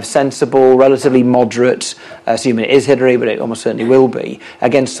sensible, relatively moderate, assuming it is Hillary, but it almost certainly will be,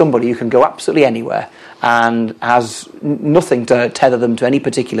 against somebody who can go absolutely anywhere and has nothing to tether them to any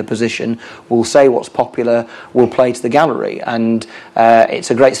particular position, will say what's popular, will play to the gallery, and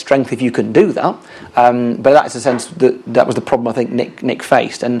it's a great strength if you can do that. But that's a sense that was the problem I think Nick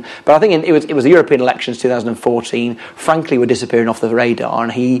faced. But I think it was the European elections 2014. Frankly, we're disappearing off the radar,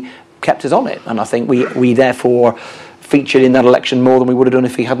 and he kept us on it. And I think we therefore featured in that election more than we would have done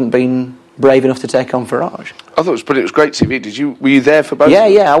if he hadn't been brave enough to take on Farage. I thought it was brilliant. It was great TV. Were you there for both?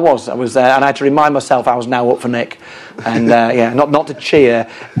 Yeah, I was there, and I had to remind myself I was now up for Nick, and not to cheer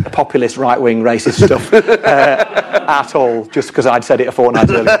populist right-wing racist stuff at all, just because I'd said it a fortnight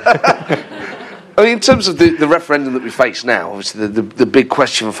earlier. I mean, in terms of the referendum that we face now, obviously the big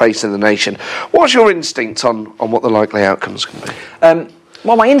question facing the nation, what's your instinct on what the likely outcomes can be?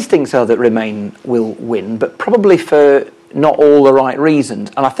 Well, my instincts are that Remain will win, but probably for not all the right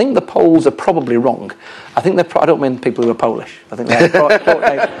reasons. And I think the polls are probably wrong. I think I don't mean people who are Polish. I think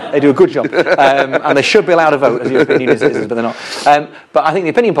they do a good job. And they should be allowed to vote as European Union citizens, but they're not. But I think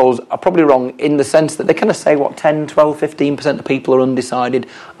the opinion polls are probably wrong in the sense that they kind of say, 10, 12, 15% of people are undecided.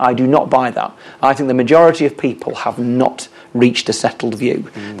 I do not buy that. I think the majority of people have not reached a settled view.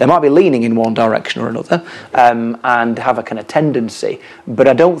 They might be leaning in one direction or another and have a kind of tendency, but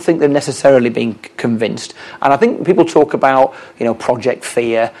I don't think they've necessarily been convinced. And I think people talk about, Project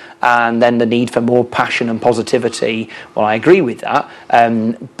Fear and then the need for more passion and positivity. Well, I agree with that,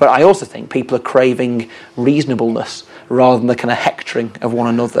 but I also think people are craving reasonableness rather than the kind of hectoring of one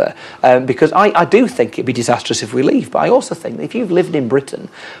another. Because I do think it'd be disastrous if we leave, but I also think that if you've lived in Britain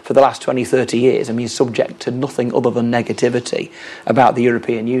for the last 20, 30 years and been subject to nothing other than negativity about the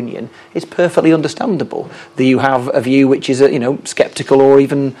European Union, it's perfectly understandable that you have a view which is, sceptical or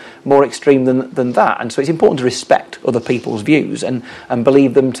even more extreme than that. And so it's important to respect other people's views and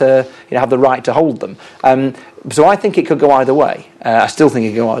believe them to have the right to hold them. So I think it could go either way. I still think it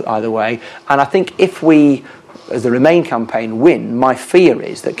could go either way. And I think if we, as the Remain campaign, win, my fear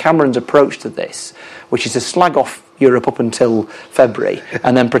is that Cameron's approach to this, which is to slag off Europe up until February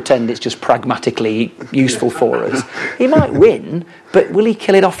and then pretend it's just pragmatically useful for us, he might win, but will he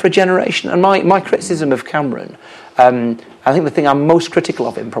kill it off for a generation? And my criticism of Cameron, I think the thing I'm most critical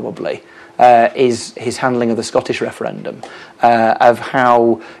of him probably, is his handling of the Scottish referendum, of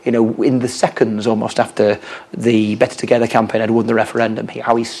how, in the seconds almost after the Better Together campaign had won the referendum,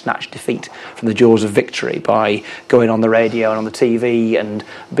 how he snatched defeat from the jaws of victory by going on the radio and on the TV and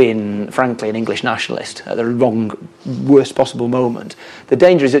being, frankly, an English nationalist at the worst possible moment. The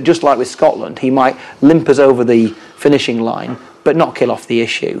danger is that, just like with Scotland, he might limp us over the finishing line but not kill off the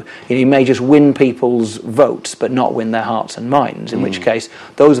issue. He may just win people's votes but not win their hearts and minds, in which case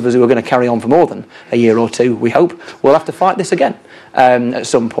those of us who are going to carry on for more than a year or two, we hope, will have to fight this again at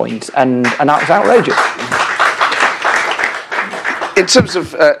some point, and that's outrageous. In terms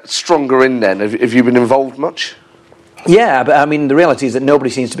of stronger in then, have you been involved much? Yeah, but I mean, the reality is that nobody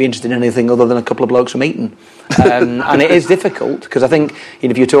seems to be interested in anything other than a couple of blokes from Eton. And it is difficult because I think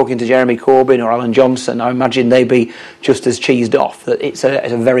if you're talking to Jeremy Corbyn or Alan Johnson, I imagine they'd be just as cheesed off that it's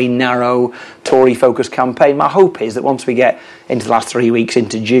a very narrow Tory-focused campaign. My hope is that once we get into the last 3 weeks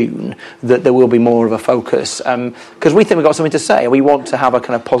into June, that there will be more of a focus because we think we've got something to say. We want to have a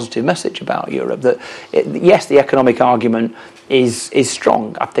kind of positive message about Europe. That yes, the economic argument is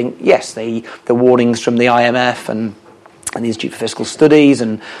strong. I think yes, the warnings from the IMF and the Institute for Fiscal Studies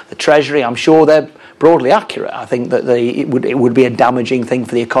and the Treasury, I'm sure they're broadly accurate. I think that it would be a damaging thing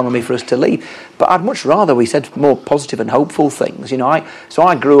for the economy for us to leave. But I'd much rather we said more positive and hopeful things.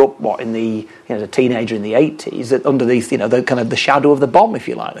 I grew up in the as a teenager in the 80s under these the kind of the shadow of the bomb, if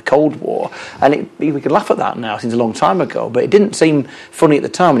you like, the Cold War, and we can laugh at that now. It seems a long time ago, but it didn't seem funny at the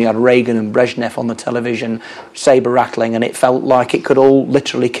time when you had Reagan and Brezhnev on the television, saber rattling, and it felt like it could all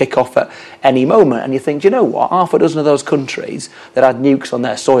literally kick off at any moment. And you think, do you know what? Half a dozen of those countries that had nukes on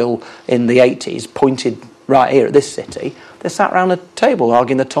their soil in the 80s pointed right here at this city. They sat around a table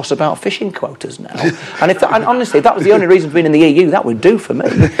arguing the toss about fishing quotas now. And honestly, if that was the only reason for being in the EU, that would do for me.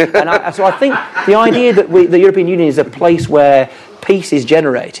 So I think the idea that the European Union is a place where peace is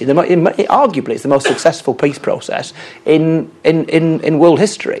generated, arguably it's the most successful peace process in world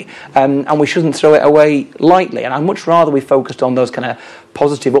history, and we shouldn't throw it away lightly. And I'd much rather we focused on those kind of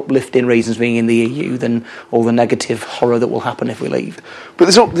positive, uplifting reasons being in the EU than all the negative horror that will happen if we leave. But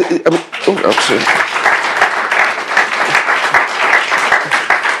there's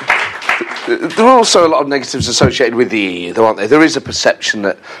there are also a lot of negatives associated with the EU, though, aren't there? There is a perception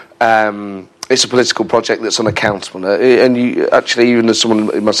that it's a political project that's unaccountable, and you actually, even as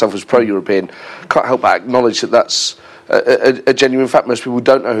someone myself who's pro-European, can't help but acknowledge that that's a genuine fact. Most people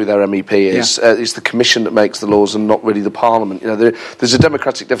don't know who their MEP is. Yeah. It's the Commission that makes the laws and not really the Parliament. There's a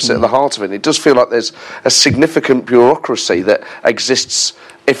democratic deficit at the heart of it. And it does feel like there's a significant bureaucracy that exists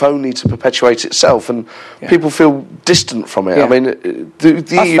if only to perpetuate itself, and people feel distant from it. Yeah. I mean,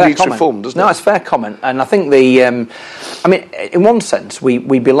 the EU needs reform, doesn't it? No, it's a fair comment, and I think in one sense, we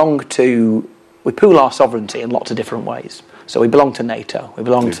pool our sovereignty in lots of different ways. So we belong to NATO, we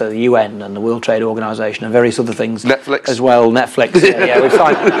belong to the UN and the World Trade Organisation and various other things. Netflix. As well, Netflix, we've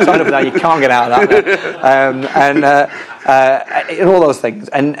signed up for that, you can't get out of that. And all those things.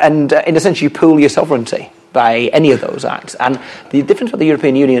 And in a sense, you pool your sovereignty by any of those acts. And the difference with the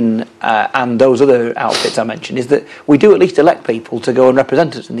European Union and those other outfits I mentioned is that we do at least elect people to go and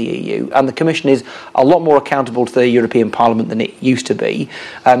represent us in the EU, and the Commission is a lot more accountable to the European Parliament than it used to be.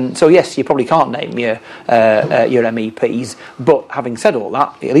 So yes, you probably can't name your MEPs, but having said all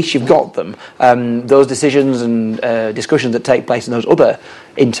that, at least you've got them. Those decisions and discussions that take place in those other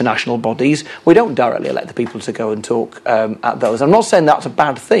international bodies, we don't directly elect the people to go and talk at those. I'm not saying that's a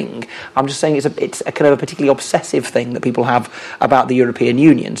bad thing. I'm just saying it's a kind of a particularly obsessive thing that people have about the European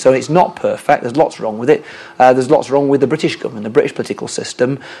Union. So it's not perfect. There's lots wrong with it. There's lots wrong with the British government, the British political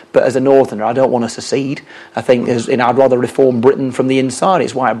system. But as a Northerner, I don't want to secede. I think I'd rather reform Britain from the inside.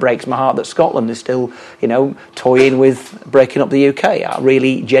 It's why it breaks my heart that Scotland is still, toying with breaking up the UK. It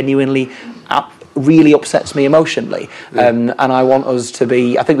really, genuinely, really upsets me emotionally. And I want us to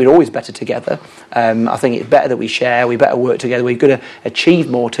be, I think we're always better together. I think it's better that we share, we better work together, we're going to achieve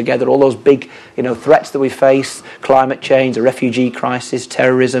more together. All those big threats that we face, climate change, a refugee crisis,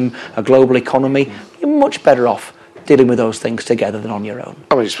 terrorism, a global economy, you're much better off dealing with those things together than on your own.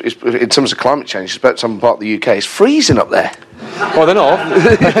 I mean, in terms of climate change, it's about some part of the UK, it's freezing up there. Well, they're not.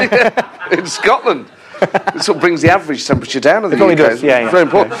 In Scotland. It sort of brings the average temperature down in the UK. Does, yeah. Very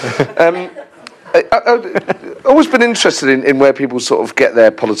important. I've always been interested in where people sort of get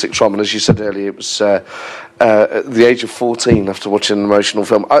their politics from, and as you said earlier, it was at the age of 14 after watching an emotional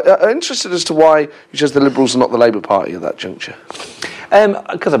film. I'm interested as to why you chose the Liberals and not the Labour Party at that juncture.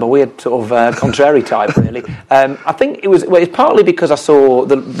 Because I'm a weird sort of contrary type, really. I think it's partly because I saw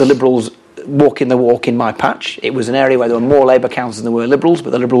the Liberals walking the walk in my patch. It was an area where there were more Labour councillors than there were Liberals,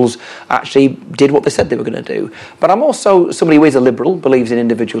 but the Liberals actually did what they said they were going to do. But I'm also somebody who is a Liberal, believes in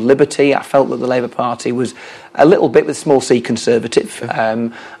individual liberty. I felt that the Labour Party was a little bit with small c conservative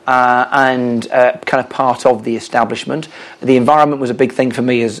and kind of part of the establishment. The environment was a big thing for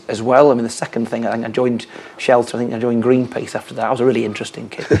me as well. I mean, the second thing, I think I joined Shelter, I think I joined Greenpeace after that. I was a really interesting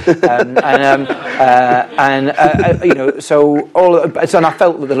kid. And I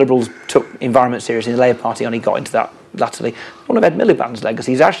felt that the Liberals took environment seriously, and the Labour Party only got into that latterly. One of Ed Miliband's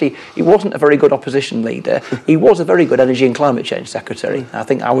legacies, he wasn't a very good opposition leader. He was a very good energy and climate change secretary. I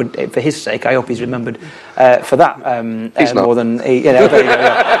think I would, for his sake, I hope he's remembered for that he's more not. Than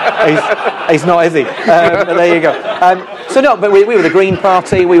he's not, is he? There you go. So no, but we were the Green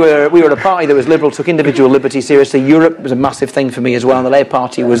Party. We were a party that was liberal, took individual liberty seriously. Europe was a massive thing for me as well. And the Labour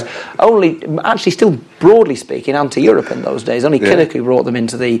Party was actually still broadly speaking anti-Europe in those days. Only Kinnock who brought them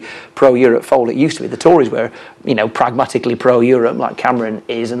into the pro-Europe fold. It used to be the Tories were, pragmatically pro-Europe, like Cameron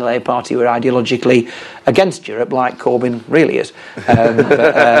is, and the Labour Party were ideologically against Europe, like Corbyn really is.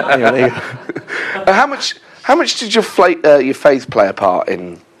 How much did your faith play a part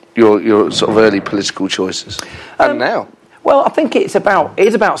in your sort of early political choices, and now? Well, I think it's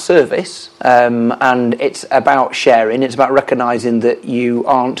about service, and it's about sharing. It's about recognising that you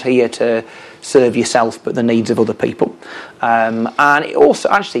aren't here to serve yourself, but the needs of other people. And it also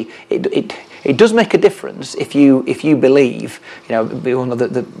actually it does make a difference if you believe.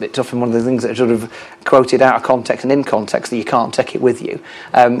 It's often one of the things that are sort of quoted out of context and in context that you can't take it with you.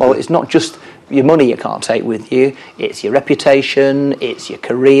 Well, it's not just your money you can't take with you, it's your reputation, it's your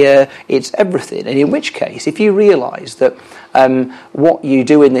career, it's everything. And in which case, if you realise that what you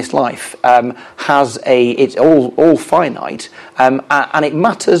do in this life it's all finite, and it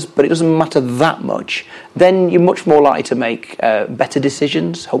matters, but it doesn't matter that much, then you're much more likely to make better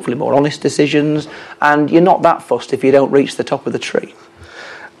decisions, hopefully more honest decisions, and you're not that fussed if you don't reach the top of the tree.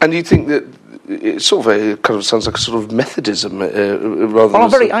 And you think that it sort of it kind of sounds like a sort of Methodism rather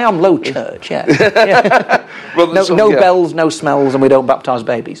than... I am low church, yeah. Yeah. No bells, no smells, and we don't baptise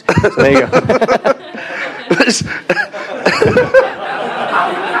babies. So there you go.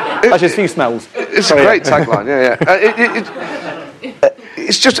 That's just a few smells. It's a great tagline, yeah.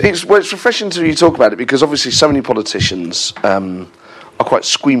 It's refreshing to hear you talk about it, because obviously so many politicians are quite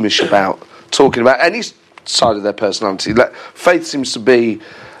squeamish about talking about any side of their personality. Faith seems to be...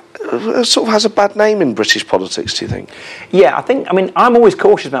 sort of has a bad name in British politics, do you think? Yeah, I'm always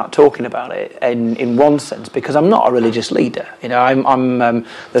cautious about talking about it in one sense, because I'm not a religious leader. There's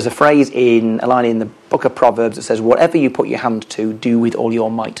a line in the book of Proverbs that says, whatever you put your hand to, do with all your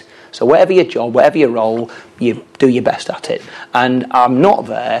might. So whatever your job, whatever your role, you do your best at it. And I'm not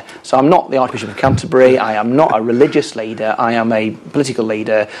there, so I'm not the Archbishop of Canterbury, I am not a religious leader, I am a political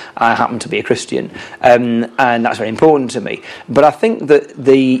leader, I happen to be a Christian. And that's very important to me. But I think that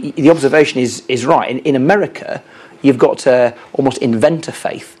the observation is right. In America, you've got to almost invent a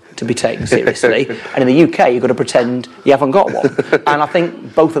faith to be taken seriously. And in the UK, you've got to pretend you haven't got one. And I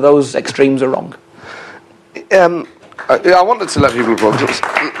think both of those extremes are wrong. I wanted to let people know,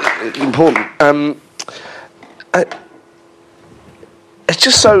 it's important. It's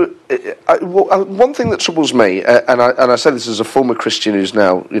just so... one thing that troubles me, and I say this as a former Christian who's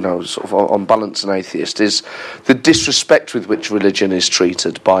now, sort of on balance an atheist, is the disrespect with which religion is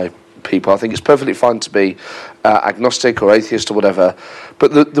treated by people. I think it's perfectly fine to be agnostic or atheist or whatever,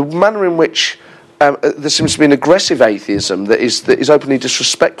 but the manner in which there seems to be an aggressive atheism that is openly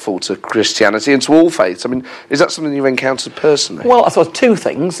disrespectful to Christianity and to all faiths. I mean, is that something you've encountered personally? Well, I thought two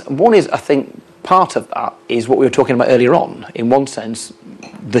things. One is, I think, part of that is what we were talking about earlier on. In one sense,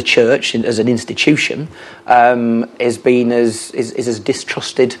 the church as an institution is as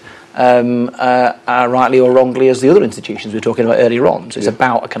distrusted, rightly or wrongly, as the other institutions we were talking about earlier on. So it's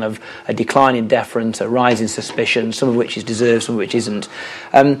about a kind of a decline in deference, a rise in suspicion, some of which is deserved, some of which isn't.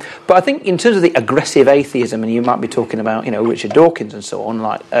 But I think in terms of the aggressive atheism, and you might be talking about, Richard Dawkins and so on,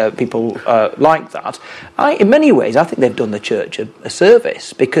 like people like that. In many ways, I think they've done the church a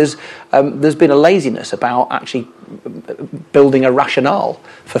service, because there's been a laziness about actually building a rationale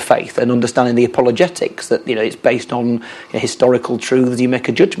for faith and understanding the apologetics, that it's based on historical truths. You make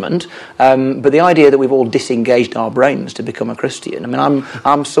a judgment, but the idea that we've all disengaged our brains to become a Christian. I mean,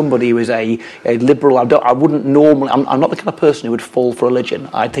 I'm somebody who is a liberal. I wouldn't normally. I'm not the kind of person who would fall for religion.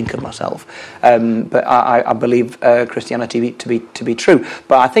 I think of myself, but I believe Christianity to be true.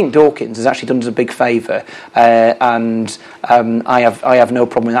 But I think Dawkins has actually done us a big favour, and I have no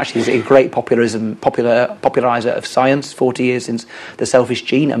problem. Actually, he's a great populariser of science. 40 years since The Selfish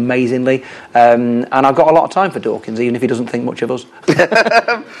Gene, amazingly, and I've got a lot of time for Dawkins, even if he doesn't think much of us.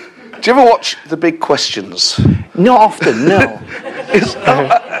 Do you ever watch The Big Questions? Not often, no.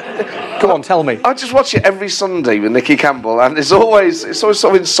 Go on, tell me. I just watch it every Sunday with Nicky Campbell, and it's always sort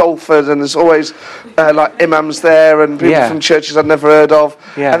of in Salford, and there's always like imams there and people from churches I'd never heard of.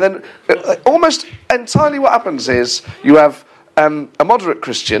 Yeah. And then almost entirely what happens is you have a moderate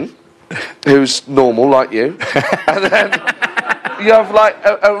Christian who's normal like you, and then you have like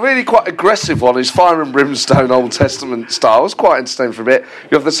a really quite aggressive one who's fire and brimstone Old Testament style. It's quite entertaining for a bit.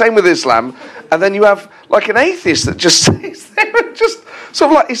 You have the same with Islam, and then you have like an atheist that just stays there and just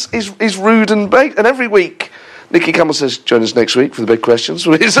sort of like is rude and bait. And every week Nicky Campbell says, join us next week for The Big Questions.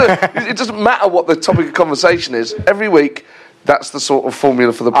 It doesn't matter what the topic of conversation is. Every week That's the sort of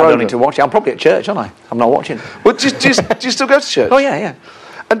formula for the I programme. don't need to watch it. I'm probably at church, aren't I? I'm not watching. Well, do you still go to church? Oh, yeah.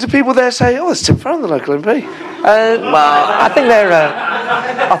 And do people there say, "Oh, it's Tim Farron, the local MP"? Well, I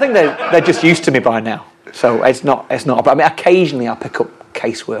think they're just used to me by now. So it's not. I mean, occasionally I pick up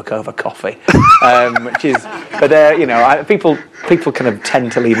casework over coffee, which is. But people kind of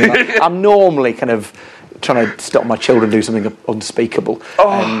tend to leave me. I'm normally kind of trying to stop my children do something unspeakable,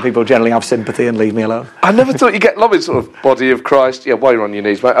 and people generally have sympathy and leave me alone. I never thought you'd get loving sort of body of Christ. Yeah, while you're on your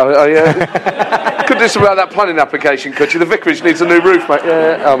knees, mate. Could do something about that planning application, could you? The vicarage needs a new roof, mate.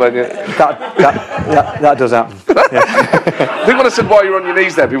 Yeah, That does happen. Yeah. I think when I said while you're on your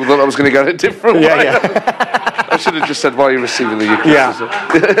knees there, people thought I was going to go in a different way. Yeah. I should have just said while you're receiving the Eucharist.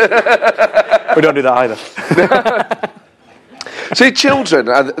 Yeah. We don't do that either. So your children,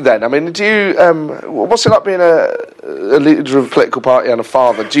 then, I mean, do you... what's it like being a leader of a political party and a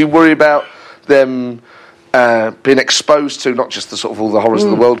father? Do you worry about them being exposed to not just the sort of all the horrors of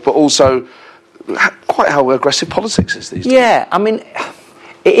the world, but also quite how aggressive politics is these days? Yeah, I mean,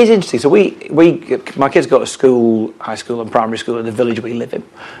 it is interesting. So my kids go to school, high school and primary school in the village we live in,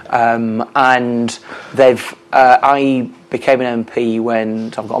 and I became an MP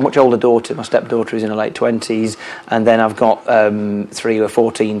when I've got a much older daughter. My stepdaughter is in her late 20s, and then I've got 3 who are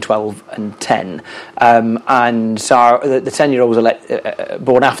 14, 12 and 10. And so the 10-year-old was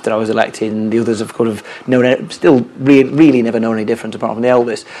born after I was elected, and the others have kind of still really never known any difference apart from the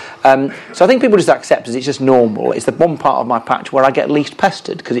eldest. So I think people just accept it. It's just normal. It's the one part of my patch where I get least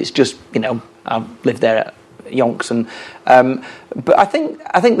pestered, because it's just, I've lived there at yonks, and but I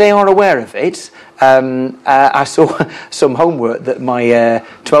think they are aware of it. I saw some homework that my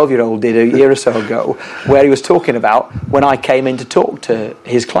 12-year-old did a year or so ago, where he was talking about when I came in to talk to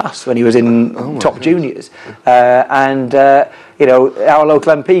his class when he was in top juniors, and our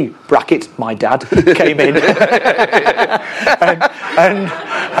local MP brackets my dad came in, But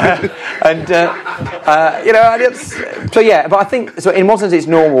I think so. In one sense, it's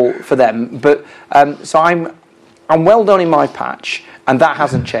normal for them, but so I'm well done in my patch, and that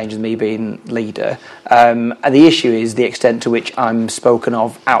hasn't changed with me being leader. And the issue is the extent to which I'm spoken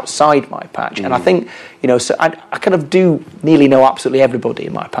of outside my patch. And I think, so I kind of do nearly know absolutely everybody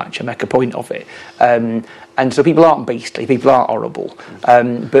in my patch. I make a point of it. And so people aren't beastly, people aren't horrible.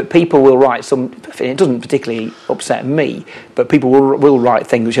 But people will write it doesn't particularly upset me, but people will write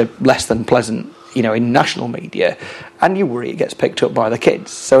things which are less than pleasant, in national media, and you worry it gets picked up by the kids.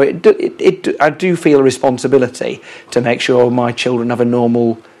 So I do feel a responsibility to make sure my children have a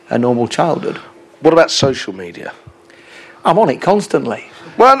normal childhood. What about social media? I'm on it constantly.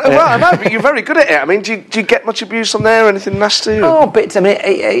 Well, I know, but you're very good at it. I mean, do you get much abuse on there? Anything nasty? Oh, bits. I mean,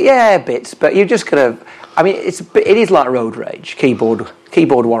 yeah, bits. But you just kind of. I mean, it is like road rage. Keyboard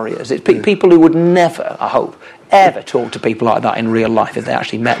warriors. It's people who would never, I hope, ever talk to people like that in real life if they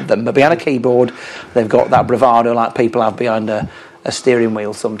actually met them. But behind a keyboard, they've got that bravado like people have behind a steering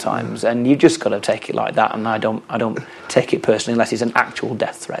wheel sometimes, and you just got to take it like that. And I don't take it personally unless it's an actual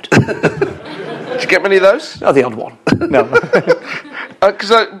death threat. Did you get many of those? Oh, the odd one. No.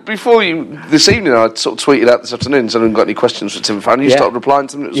 Because before this evening, I sort of tweeted out this afternoon, so I haven't got any questions for Tim Farron. You started replying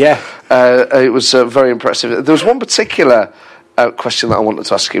to them. It was very impressive. There was one particular question that I wanted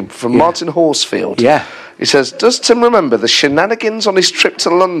to ask you from Martin Horsfield. Yeah. He says, does Tim remember the shenanigans on his trip to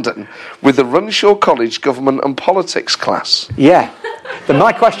London with the Runshaw College Government and Politics class? Yeah.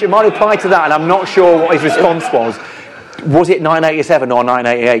 My reply to that, and I'm not sure what his response was it 987 or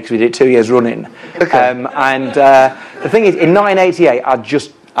 988, because we did it 2 years running. Okay. The thing is, in 988,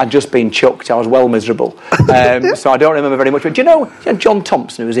 I'd just been chucked. I was well miserable. So I don't remember very much. But do you know John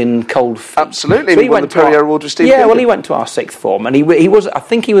Thompson, who was in Cold Feet? Absolutely. So he won the Perrier Award with Steve Coogan. Well, he went to our sixth form, and he was. I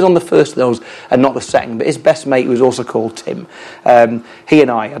think he was on the first of those, and not the second. But his best mate was also called Tim. He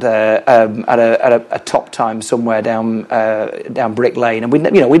and I had a top time somewhere down Brick Lane, and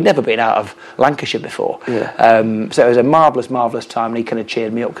we'd never been out of Lancashire before. Yeah. So it was a marvellous time, and he kind of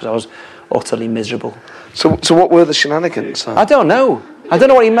cheered me up because I was utterly miserable. So what were the shenanigans? I don't know. I don't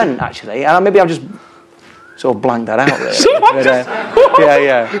know what he meant, actually. Maybe I've just sort of blanked that out, really.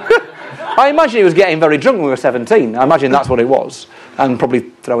 Yeah. I imagine he was getting very drunk when we were 17. I imagine that's what it was. And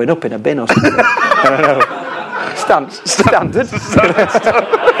probably throwing up in a bin or something. I don't know. Standard.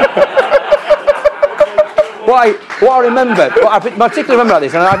 What I remember, what I particularly remember about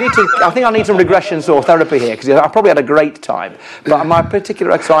this, and I think I need some regression sort of therapy here, because I probably had a great time. But my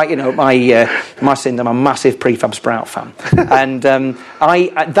particular, my sin, I'm a massive Prefab Sprout fan, and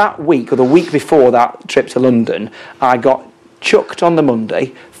that week or the week before that trip to London, I got chucked on the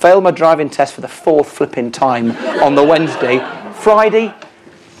Monday, failed my driving test for the fourth flipping time on the Wednesday, Friday.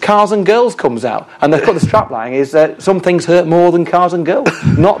 Cars and Girls comes out, and the strapline is some things hurt more than cars and girls.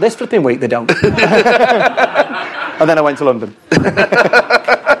 Not this flipping week, they don't. And then I went to London.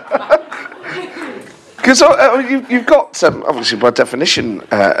 Because you've got, obviously by definition,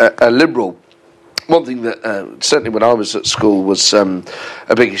 a liberal. One thing that certainly when I was at school was a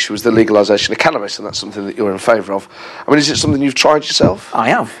big issue was the legalisation of cannabis, and that's something that you're in favour of. I mean, is it something you've tried yourself? I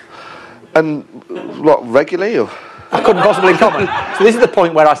have. And what, regularly? Or? I couldn't possibly comment. So this is the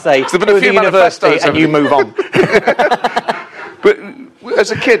point where I say, there's been a few university and you move on. But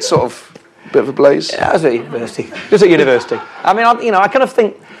as a kid, sort of, a bit of a blaze? Yeah, I was at university. Just at university. I mean, I kind of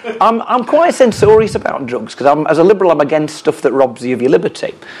think... I'm quite censorious about drugs because as a liberal, I'm against stuff that robs you of your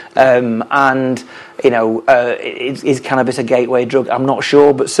liberty. And is cannabis a gateway drug? I'm not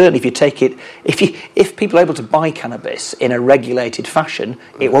sure, but certainly if you take it, if people are able to buy cannabis in a regulated fashion,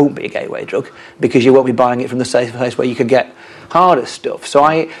 it won't be a gateway drug because you won't be buying it from the safe place where you could get harder stuff. So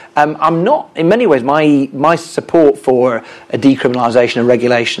I'm not, in many ways, my support for a decriminalisation, a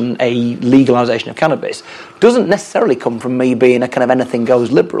regulation, a legalisation of cannabis doesn't necessarily come from me being a kind of anything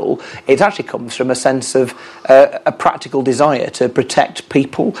goes liberal. It actually comes from a sense of a practical desire to protect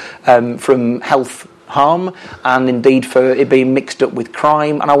people from health harm and indeed for it being mixed up with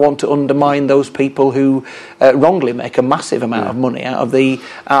crime, and I want to undermine those people who wrongly make a massive amount of money out of the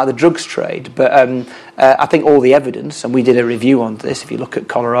drugs trade. But I think all the evidence, and we did a review on this, if you look at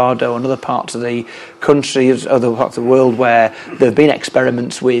Colorado and other parts of the country, other parts of the world where there have been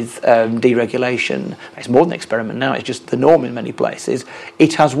experiments with deregulation. It's more than an experiment now, it's just the norm in many places.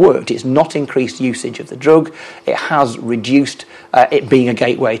 It has worked. It's not increased usage of the drug. It has reduced it being a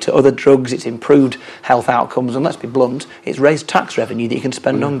gateway to other drugs. It's improved health outcomes, and let's be blunt, it's raised tax revenue that you can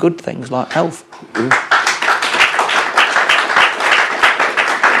spend on good things like health.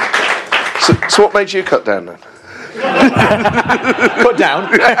 So what made you cut down then? Cut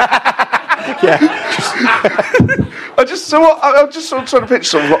down? Yeah. I'm just sort of trying to picture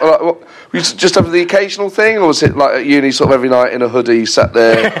sort of what you just have the occasional thing, or was it like at uni sort of every night in a hoodie sat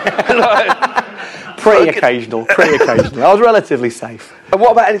there? Pretty occasional. I was relatively safe. And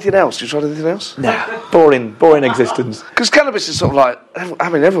what about anything else? You tried anything else? No, boring existence. Because cannabis is sort of like, I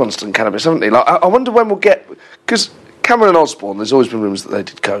mean, everyone's done cannabis, haven't they? Like, I wonder when we'll get, because Cameron and Osborne, there's always been rumours that they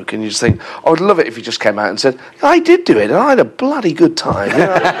did coke, and you just think, I would love it if he just came out and said, I did do it, and I had a bloody good time. You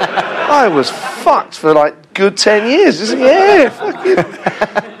know? I was fucked for like good 10 years, isn't it? Yeah, fucking.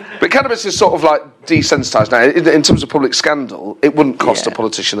 But cannabis is sort of like desensitised now. In terms of public scandal, it wouldn't cost a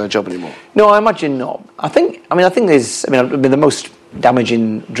politician their job anymore. No, I imagine not. I think the most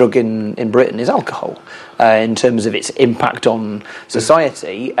damaging drug in Britain is alcohol, in terms of its impact on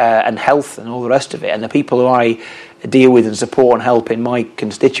society and health and all the rest of it. And the people who I deal with and support and help in my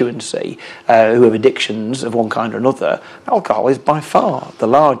constituency who have addictions of one kind or another, alcohol is by far the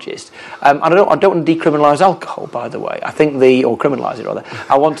largest. And I don't want to decriminalise alcohol, by the way. I think or criminalise it rather.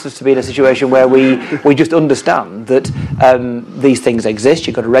 I want us to be in a situation where we just understand that these things exist.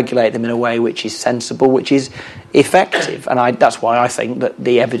 You've got to regulate them in a way which is sensible, which is effective. And that's why I think that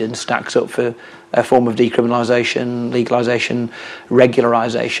the evidence stacks up for a form of decriminalisation, legalisation,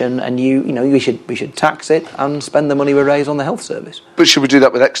 regularisation, and we should tax it and spend the money we raise on the health service. But should we do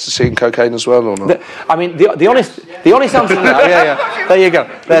that with ecstasy and cocaine as well, or not? The honest answer to that, yeah. There you go.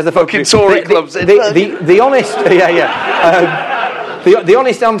 There's the fucking Tory clubs. The honest, The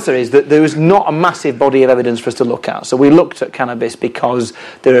honest answer is that there was not a massive body of evidence for us to look at. So we looked at cannabis because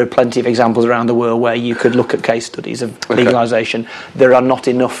there are plenty of examples around the world where you could look at case studies of legalisation. There are not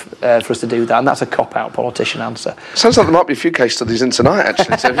enough for us to do that, and that's a cop-out politician answer. Sounds like there might be a few case studies in tonight,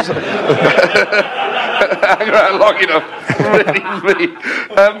 actually. Hang around long enough. Really.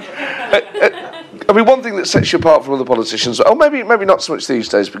 I mean, one thing that sets you apart from other politicians, maybe not so much these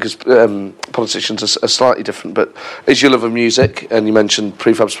days because politicians are slightly different, but is your love of music, and you mentioned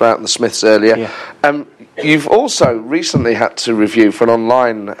Prefab Sprout and the Smiths earlier. Yeah. You've also recently had to review for an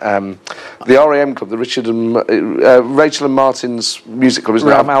online, the REM Club, the Rachel and Martin's music club, isn't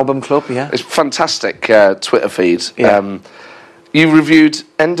it? Album Club, yeah. It's a fantastic Twitter feed. Yeah. You reviewed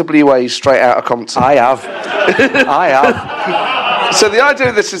NWA Straight Outta Compton. I have. So the idea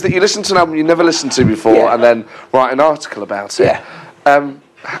of this is that you listen to an album you never listened to before and then write an article about it. Yeah.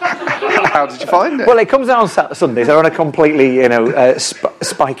 How did you find it? Well, it comes out on Sunday, so I want to completely,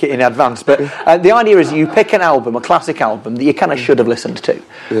 spike it in advance. But the idea is you pick an album, a classic album, that you kind of should have listened to.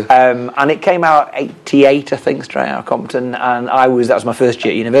 Yeah. And it came out 88, I think, Straight Outta Compton, and that was my first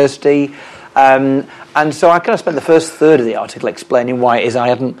year at university. And so I kind of spent the first third of the article explaining why it is I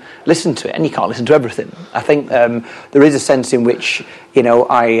hadn't listened to it, and you can't listen to everything. I think there is a sense in which,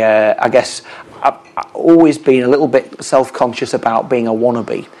 I guess always been a little bit self-conscious about being a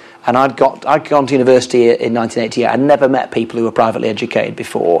wannabe. And I'd gone to university in 1988. I'd never met people who were privately educated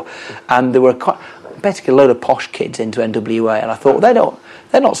before, and there were basically a load of posh kids into NWA, and I thought they're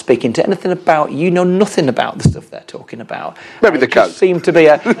not speaking to anything about, you know nothing about the stuff they're talking about. Maybe the coke. Seemed to be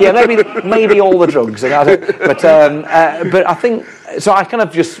maybe all the drugs. But I think so. I kind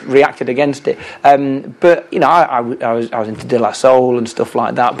of just reacted against it. But you know, I was into De La Soul and stuff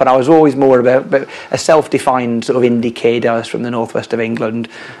like that. But I was always more about a self-defined sort of indie kid. I was from the northwest of England.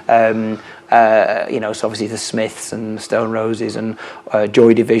 You know, so obviously the Smiths and Stone Roses and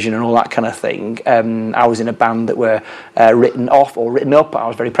Joy Division and all that kind of thing. I was in a band that were written off or written up. I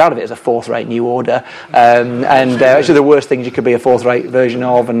was very proud of it as a fourth-rate New Order, and actually the worst things you could be a fourth-rate version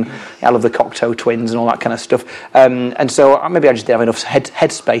of. And I love the Cocteau Twins and all that kind of stuff. And so maybe I just didn't have enough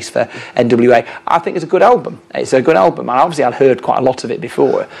headspace for NWA. I think it's a good album. It's a good album. And obviously I'd heard quite a lot of it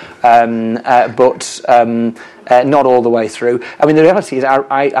before, but not all the way through. I mean, the reality is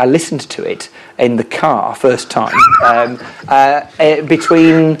I listened to it in the car first time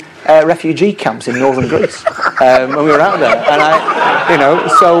between refugee camps in northern Greece when we were out there. And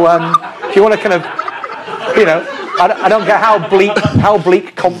if you want to kind of, you know, I don't get how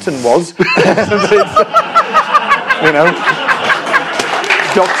bleak Compton was. But it's, you know,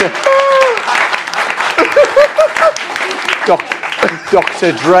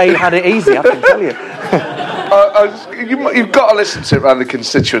 Dr. Dre had it easy, I can tell you. You've got to listen to it around the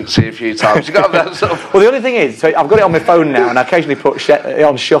constituency a few times. You've got to have that sort of... Well, the only thing is, so I've got it on my phone now, and I occasionally put it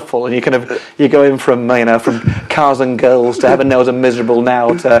on shuffle, and you go in from Cars and Girls to Heaven Knows I'm Miserable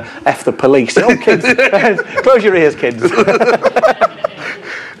Now to F the Police. Oh, kids, close your ears, kids.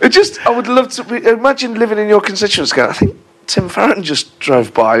 I would love to imagine living in your constituency. I think Tim Farron just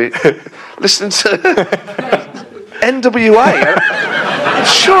drove by, listening to NWA. I'm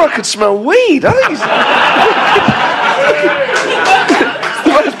sure I could smell weed. I think he's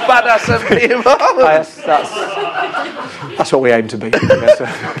the most badass MP of Ireland. That's what we aim to be.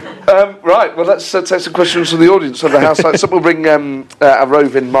 Right, well, let's take some questions from the audience of the house. So we'll bring a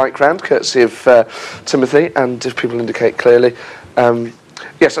roving mic round, courtesy of Timothy, and if people indicate clearly.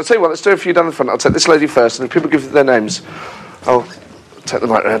 Yes, I'll tell you what, let's do a few down the front. I'll take this lady first, and if people give their names, I'll take the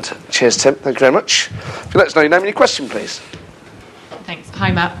mic round. Cheers, Tim. Thank you very much. If you let us know your name and your question, please. Thanks.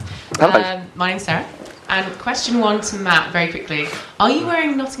 Hi, Matt. Hello. My name's Sarah. And question one to Matt, very quickly. Are you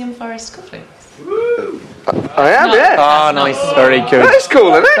wearing Nottingham Forest cufflinks? I am, No, yeah. Oh, nice. Very good. That is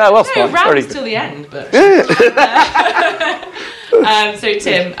cool, isn't it? Oh, well No, spun. rounds till the end, but... So,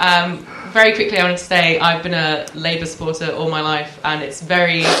 Tim, very quickly I wanted to say I've been a Labour supporter all my life, and it's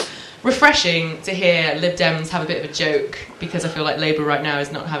very refreshing to hear Lib Dems have a bit of a joke, because I feel like Labour right now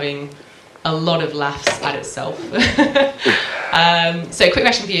is not having a lot of laughs at itself. So, quick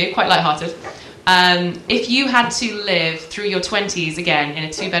question for you, quite lighthearted. If you had to live through your 20s again in a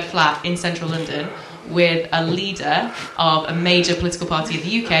two-bed flat in central London with a leader of a major political party in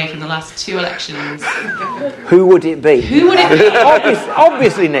the UK from the last two elections, who would it be?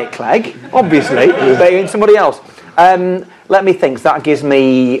 Obviously Nick Clegg. Obviously, but somebody else. Let me think. That gives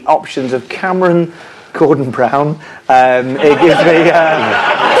me options of Cameron, Gordon Brown. It gives me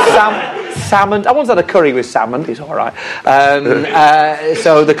salmon. I once had a curry with salmon. It's all right.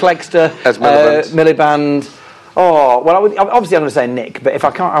 So the Cleggster, Miliband. Oh well, obviously I'm going to say Nick. But if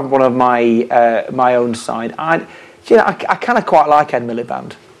I can't have one of my own side, I kind of quite like Ed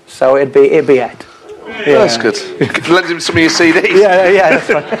Miliband. So it'd be Ed. Yeah. That's good. Lend him some of your CDs. Yeah, that's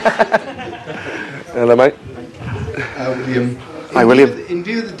right. Hello, mate. William. Hi, William. In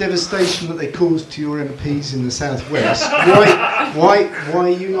view of the devastation that they caused to your MPs in the southwest, why are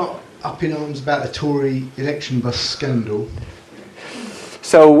you not up in arms about the Tory election bus scandal?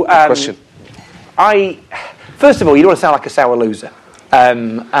 So, question. First of all, you don't want to sound like a sour loser,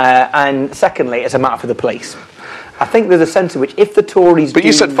 and secondly, it's a matter for the police. I think there's a sense in which if the Tories... But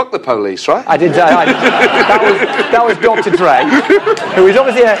you said fuck the police, right? I did. That was Dr. Dre, who is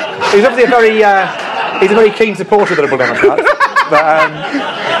obviously a very he's a very keen supporter of the Liberal Democrats. But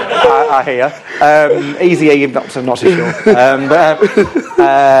I hear easy. I'm not too sure.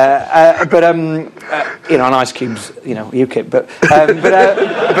 You know, on Ice Cube's, you know, UKIP. But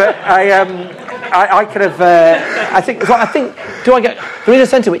I kind of I think there is a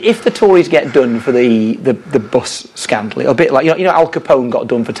sense of it, if the Tories get done for the bus scandal, a bit like you know Al Capone got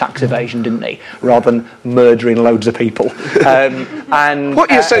done for tax evasion, didn't he? Rather than murdering loads of people. And what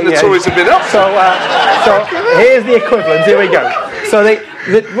you're saying, the Tories have been up. So here's the equivalent. Here we go. So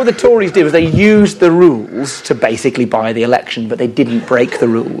what the Tories did was they used the rules to basically buy the election, but they didn't break the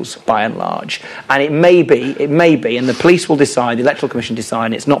rules by and large. And it may be, and the police will decide, the Electoral Commission decide,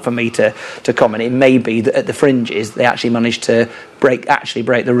 and it's not for me to comment, it may be that at the fringes they actually managed to break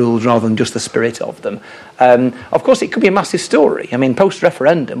the rules rather than just the spirit of them. Of course, it could be a massive story. I mean,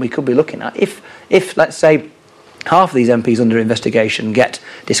 post-referendum, we could be looking at, if let's say, half of these MPs under investigation get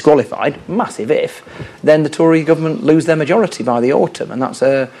disqualified, massive if, then the Tory government lose their majority by the autumn, and that's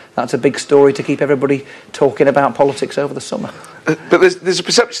a big story to keep everybody talking about politics over the summer. But there's a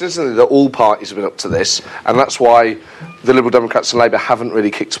perception, isn't there, that all parties have been up to this, and that's why the Liberal Democrats and Labour haven't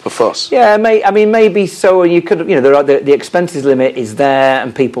really kicked up a fuss. Yeah, maybe so. You could, the expenses limit is there,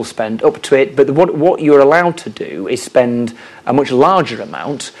 and people spend up to it. But what you're allowed to do is spend a much larger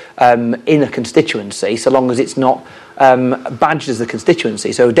amount in a constituency, so long as it's not badged as a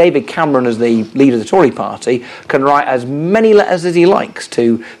constituency. So David Cameron, as the leader of the Tory party, can write as many letters as he likes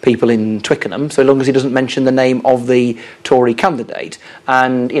to people in Twickenham, so long as he doesn't mention the name of the Tory candidate,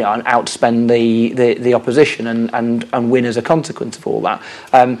 and and outspend the opposition and win as a consequence of all that.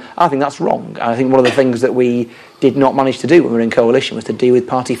 I think that's wrong. I think one of the things that we did not manage to do when we were in coalition was to deal with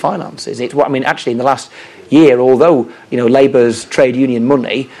party finances. Actually, in the last year, although Labour's trade union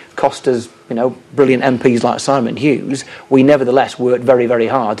money cost us brilliant MPs like Simon Hughes, we nevertheless worked very, very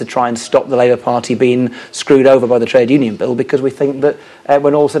hard to try and stop the Labour Party being screwed over by the trade union bill, because we think that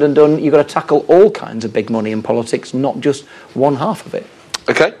when all's said and done, you've got to tackle all kinds of big money in politics, not just one half of it.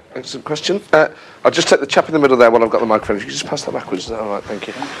 Okay, excellent question. I'll just take the chap in the middle there while I've got the microphone. If you could just pass that backwards. Is that all right? Thank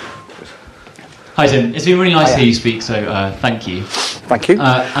you. Hi Tim, it's been really nice to hear you speak, so thank you. Thank you.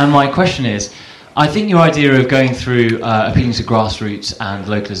 And my question is, I think your idea of going through appealing to grassroots and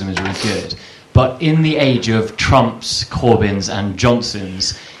localism is really good, but in the age of Trumps, Corbyns and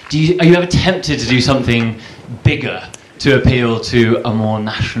Johnsons, are you ever tempted to do something bigger to appeal to a more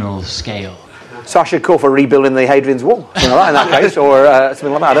national scale? So I should call for rebuilding the Hadrian's Wall, in that case, or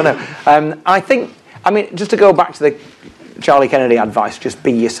something like that, I don't know. I think, just to go back to the Charlie Kennedy advice, just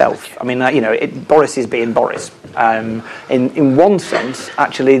be yourself. Boris is being Boris. In one sense,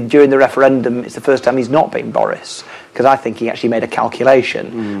 actually, during the referendum, it's the first time he's not been Boris, because I think he actually made a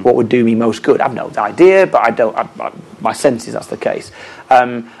calculation, what would do me most good. I've no idea, but my sense is that's the case.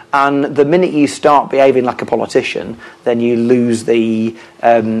 And the minute you start behaving like a politician, then you lose the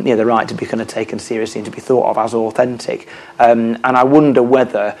right to be kind of taken seriously and to be thought of as authentic. And I wonder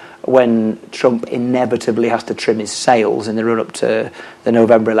whether, when Trump inevitably has to trim his sails in the run-up to the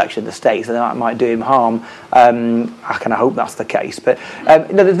November election in the States, that might do him harm. I kind of hope that's the case. But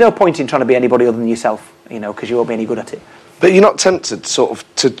there's no point in trying to be anybody other than yourself, because you won't be any good at it. But you're not tempted, sort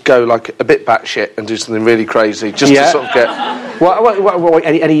of, to go like a bit batshit and do something really crazy, just to sort of get...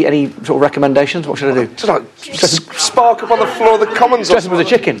 Any sort of recommendations? What should I do? Just spark up on the floor of the Commons. Dress up as a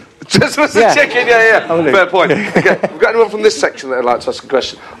chicken. Dress up as a chicken, yeah. Fair point. Okay, we've got anyone from this section that would like to ask a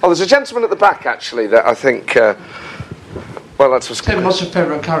question? Oh, there's a gentleman at the back, actually, that I think... let's ask Tim, what's your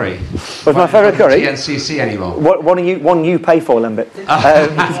favourite curry? What's my favourite curry? TNCC anymore. One you pay for, Lambert. Can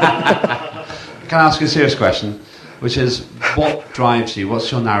I ask you a serious question? Which is, what drives you?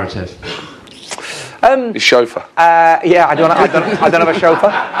 What's your narrative? Your chauffeur. I don't have a chauffeur.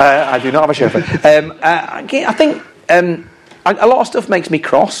 I do not have a chauffeur. I think a lot of stuff makes me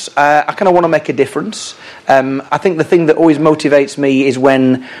cross. I kind of want to make a difference. I think the thing that always motivates me is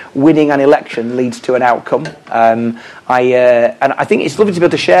when winning an election leads to an outcome. And I think it's lovely to be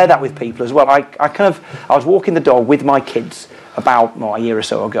able to share that with people as well. I was walking the dog with my kids about a year or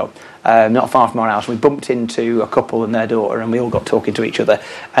so ago, not far from our house. We bumped into a couple and their daughter, and we all got talking to each other.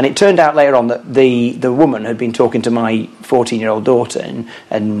 And it turned out later on that the woman had been talking to my 14-year-old daughter,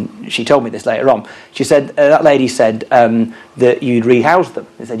 and she told me this later on. She said, that lady said that you'd rehouse them.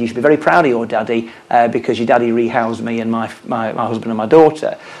 They said, you should be very proud of your daddy because your daddy rehoused me and my husband and my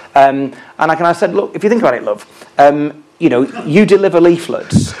daughter. And I said, look, if you think about it, love, you deliver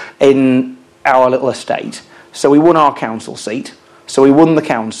leaflets in our little estate. So we won our council seat. So we won the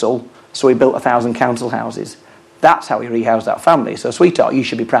council. So we built 1,000 council houses. That's how we rehoused that family. So, sweetheart, you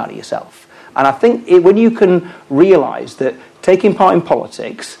should be proud of yourself. And I think when you can realise that taking part in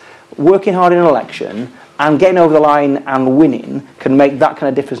politics, working hard in an election, and getting over the line and winning can make that kind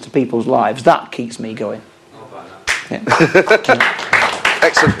of difference to people's lives, that keeps me going. Yeah.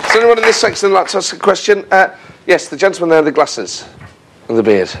 Excellent. Does anyone in this section like to ask a question? Yes, the gentleman there with the glasses and the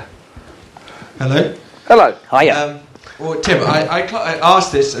beard. Hello. Hello. Hiya. Well, Tim, I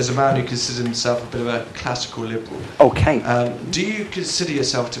asked this as a man who considers himself a bit of a classical liberal. Okay. Do you consider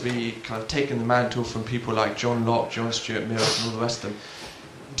yourself to be kind of taking the mantle from people like John Locke, John Stuart Mill, and all the rest of them?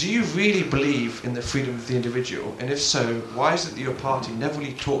 do you really believe in the freedom of the individual? And if so, why is it that your party never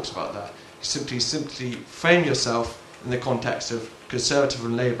really talks about that? You simply frame yourself in the context of Conservative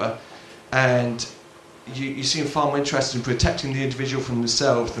and Labour, and you seem far more interested in protecting the individual from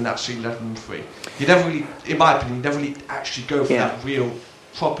themselves than actually letting them free. You never really, in my opinion, you never really actually go for that real,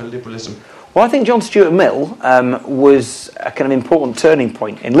 proper liberalism. Well, I think John Stuart Mill was a kind of important turning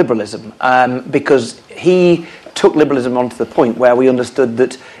point in liberalism because he took liberalism on to the point where we understood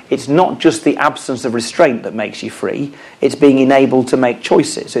that it's not just the absence of restraint that makes you free, it's being enabled to make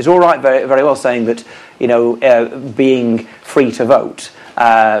choices. So it's all right very, very well saying that, being free to vote,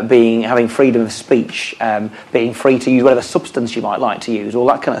 having freedom of speech, being free to use whatever substance you might like to use, all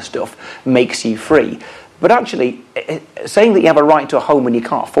that kind of stuff makes you free. But actually, saying that you have a right to a home when you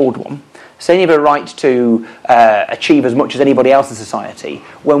can't afford one, saying you have a right to achieve as much as anybody else in society,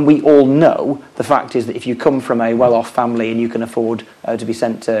 when we all know the fact is that if you come from a well-off family and you can afford to be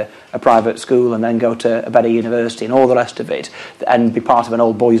sent to a private school and then go to a better university and all the rest of it, and be part of an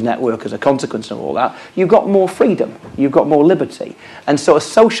old boys network as a consequence of all that, you've got more freedom, you've got more liberty. And so a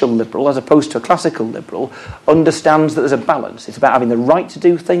social liberal, as opposed to a classical liberal, understands that there's a balance. It's about having the right to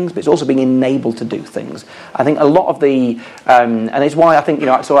do things, but it's also being enabled to do things. I think a lot of the, and it's why I think,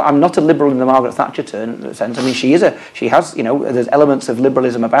 so I'm not a liberal in the Margaret Thatcher sense. I mean, she has, there's elements of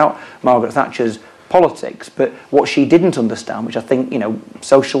liberalism about Margaret Thatcher's politics, but what she didn't understand, which I think,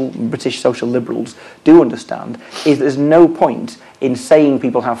 British social liberals do understand, is there's no point in saying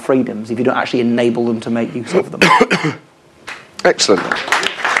people have freedoms if you don't actually enable them to make use of them. Excellent.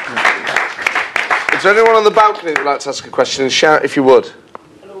 Is there anyone on the balcony that would like to ask a question? And shout if you would.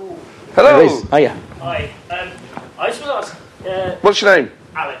 Hello. Hiya. Hi. I just want to ask... what's your name?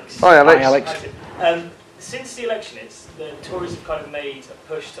 Alex. Hi, Alex. Since the election, the Tories have kind of made a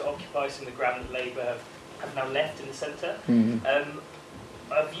push to occupy some of the ground that Labour have now left in the centre.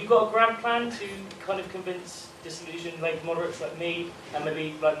 Have you got a grand plan to kind of convince disillusioned Labour moderates like me and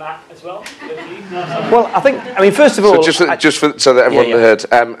maybe like Matt as well? Well, I mean, first of all... So so that everyone heard,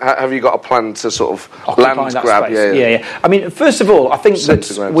 have you got a plan to sort of occupy land that grab? Space? Yeah. I mean, first of all, I think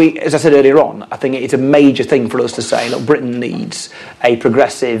that we, as I said earlier on, I think it's a major thing for us to say, look, Britain needs a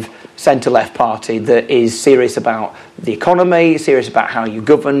progressive centre-left party that is serious about the economy, serious about how you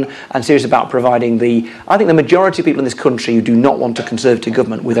govern, and serious about providing I think the majority of people in this country who do not want a Conservative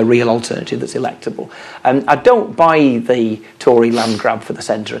government with a real alternative that's electable. I don't buy the Tory land grab for the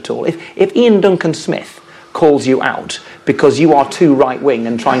centre at all. If Ian Duncan Smith calls you out because you are too right-wing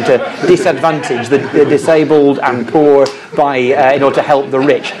and trying to disadvantage the disabled and poor in order to help the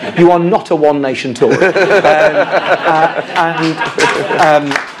rich, you are not a One Nation Tory.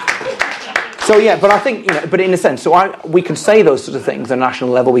 So yeah, but I think, but in a sense, we can say those sort of things at a national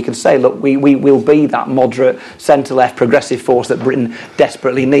level. We can say, look, we will be that moderate, centre-left, progressive force that Britain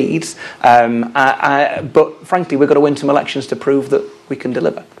desperately needs. But frankly, we've got to win some elections to prove that we can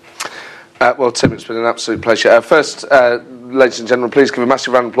deliver. Well, Tim, it's been an absolute pleasure. First, ladies and gentlemen, please give a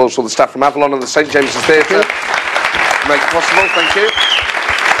massive round of applause for all the staff from Avalon and the St James's Theatre. Make it possible, thank you.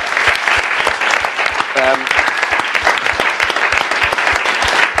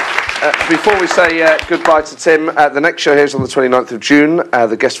 Before we say goodbye to Tim, the next show here is on the 29th of June.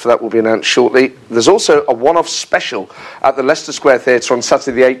 The guest for that will be announced shortly. There's also a one-off special at the Leicester Square Theatre on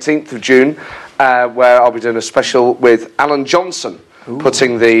Saturday the 18th of June, where I'll be doing a special with Alan Johnson,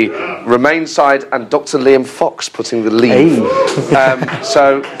 putting the Remain side, and Dr. Liam Fox putting the Leave.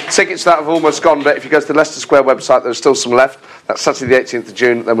 So tickets to that have almost gone, but if you go to the Leicester Square website, there's still some left. That's Saturday the 18th of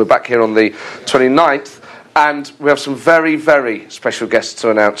June. Then we're back here on the 29th. And we have some very, very special guests to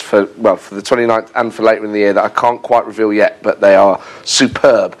announce for the 29th and for later in the year that I can't quite reveal yet, but they are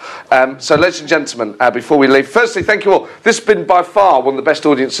superb. So, ladies and gentlemen, before we leave, firstly, thank you all. This has been by far one of the best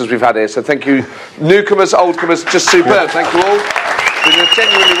audiences we've had here, so thank you, newcomers, oldcomers, just superb. Thank you all. It's been a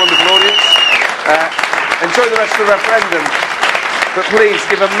genuinely wonderful audience. Enjoy the rest of the referendum. But please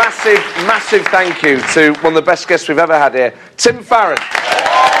give a massive, massive thank you to one of the best guests we've ever had here, Tim Farron.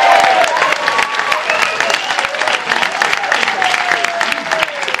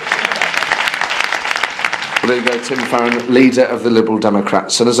 Well, there you go, Tim Farron, leader of the Liberal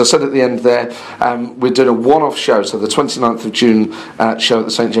Democrats. And as I said at the end there, we're doing a one-off show, so the 29th of June show at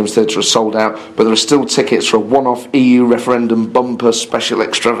the St James Theatre is sold out, but there are still tickets for a one-off EU referendum bumper special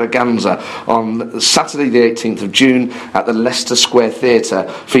extravaganza on Saturday the 18th of June at the Leicester Square Theatre,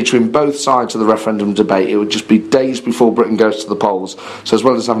 featuring both sides of the referendum debate. It would just be days before Britain goes to the polls. So as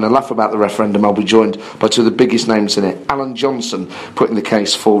well as having a laugh about the referendum, I'll be joined by two of the biggest names in it, Alan Johnson, putting the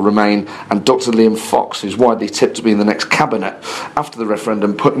case for Remain, and Dr. Liam Fox, who's widely widely tipped to be in the next cabinet after the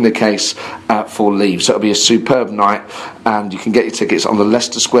referendum, putting the case for leave. So it'll be a superb night, and you can get your tickets on the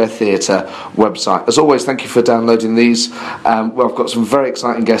Leicester Square Theatre website. As always, thank you for downloading these. Well, I've got some very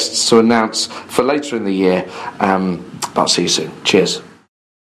exciting guests to announce for later in the year. I'll see you soon. Cheers.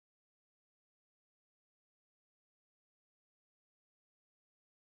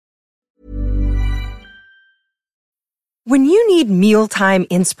 When you need mealtime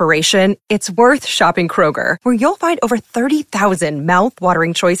inspiration, it's worth shopping Kroger, where you'll find over 30,000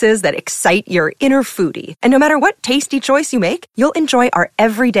 mouth-watering choices that excite your inner foodie. And no matter what tasty choice you make, you'll enjoy our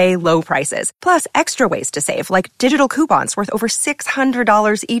everyday low prices, plus extra ways to save, like digital coupons worth over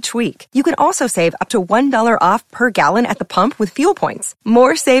 $600 each week. You can also save up to $1 off per gallon at the pump with fuel points.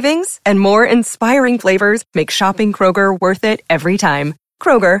 More savings and more inspiring flavors make shopping Kroger worth it every time.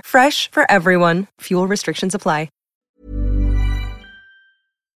 Kroger, fresh for everyone. Fuel restrictions apply.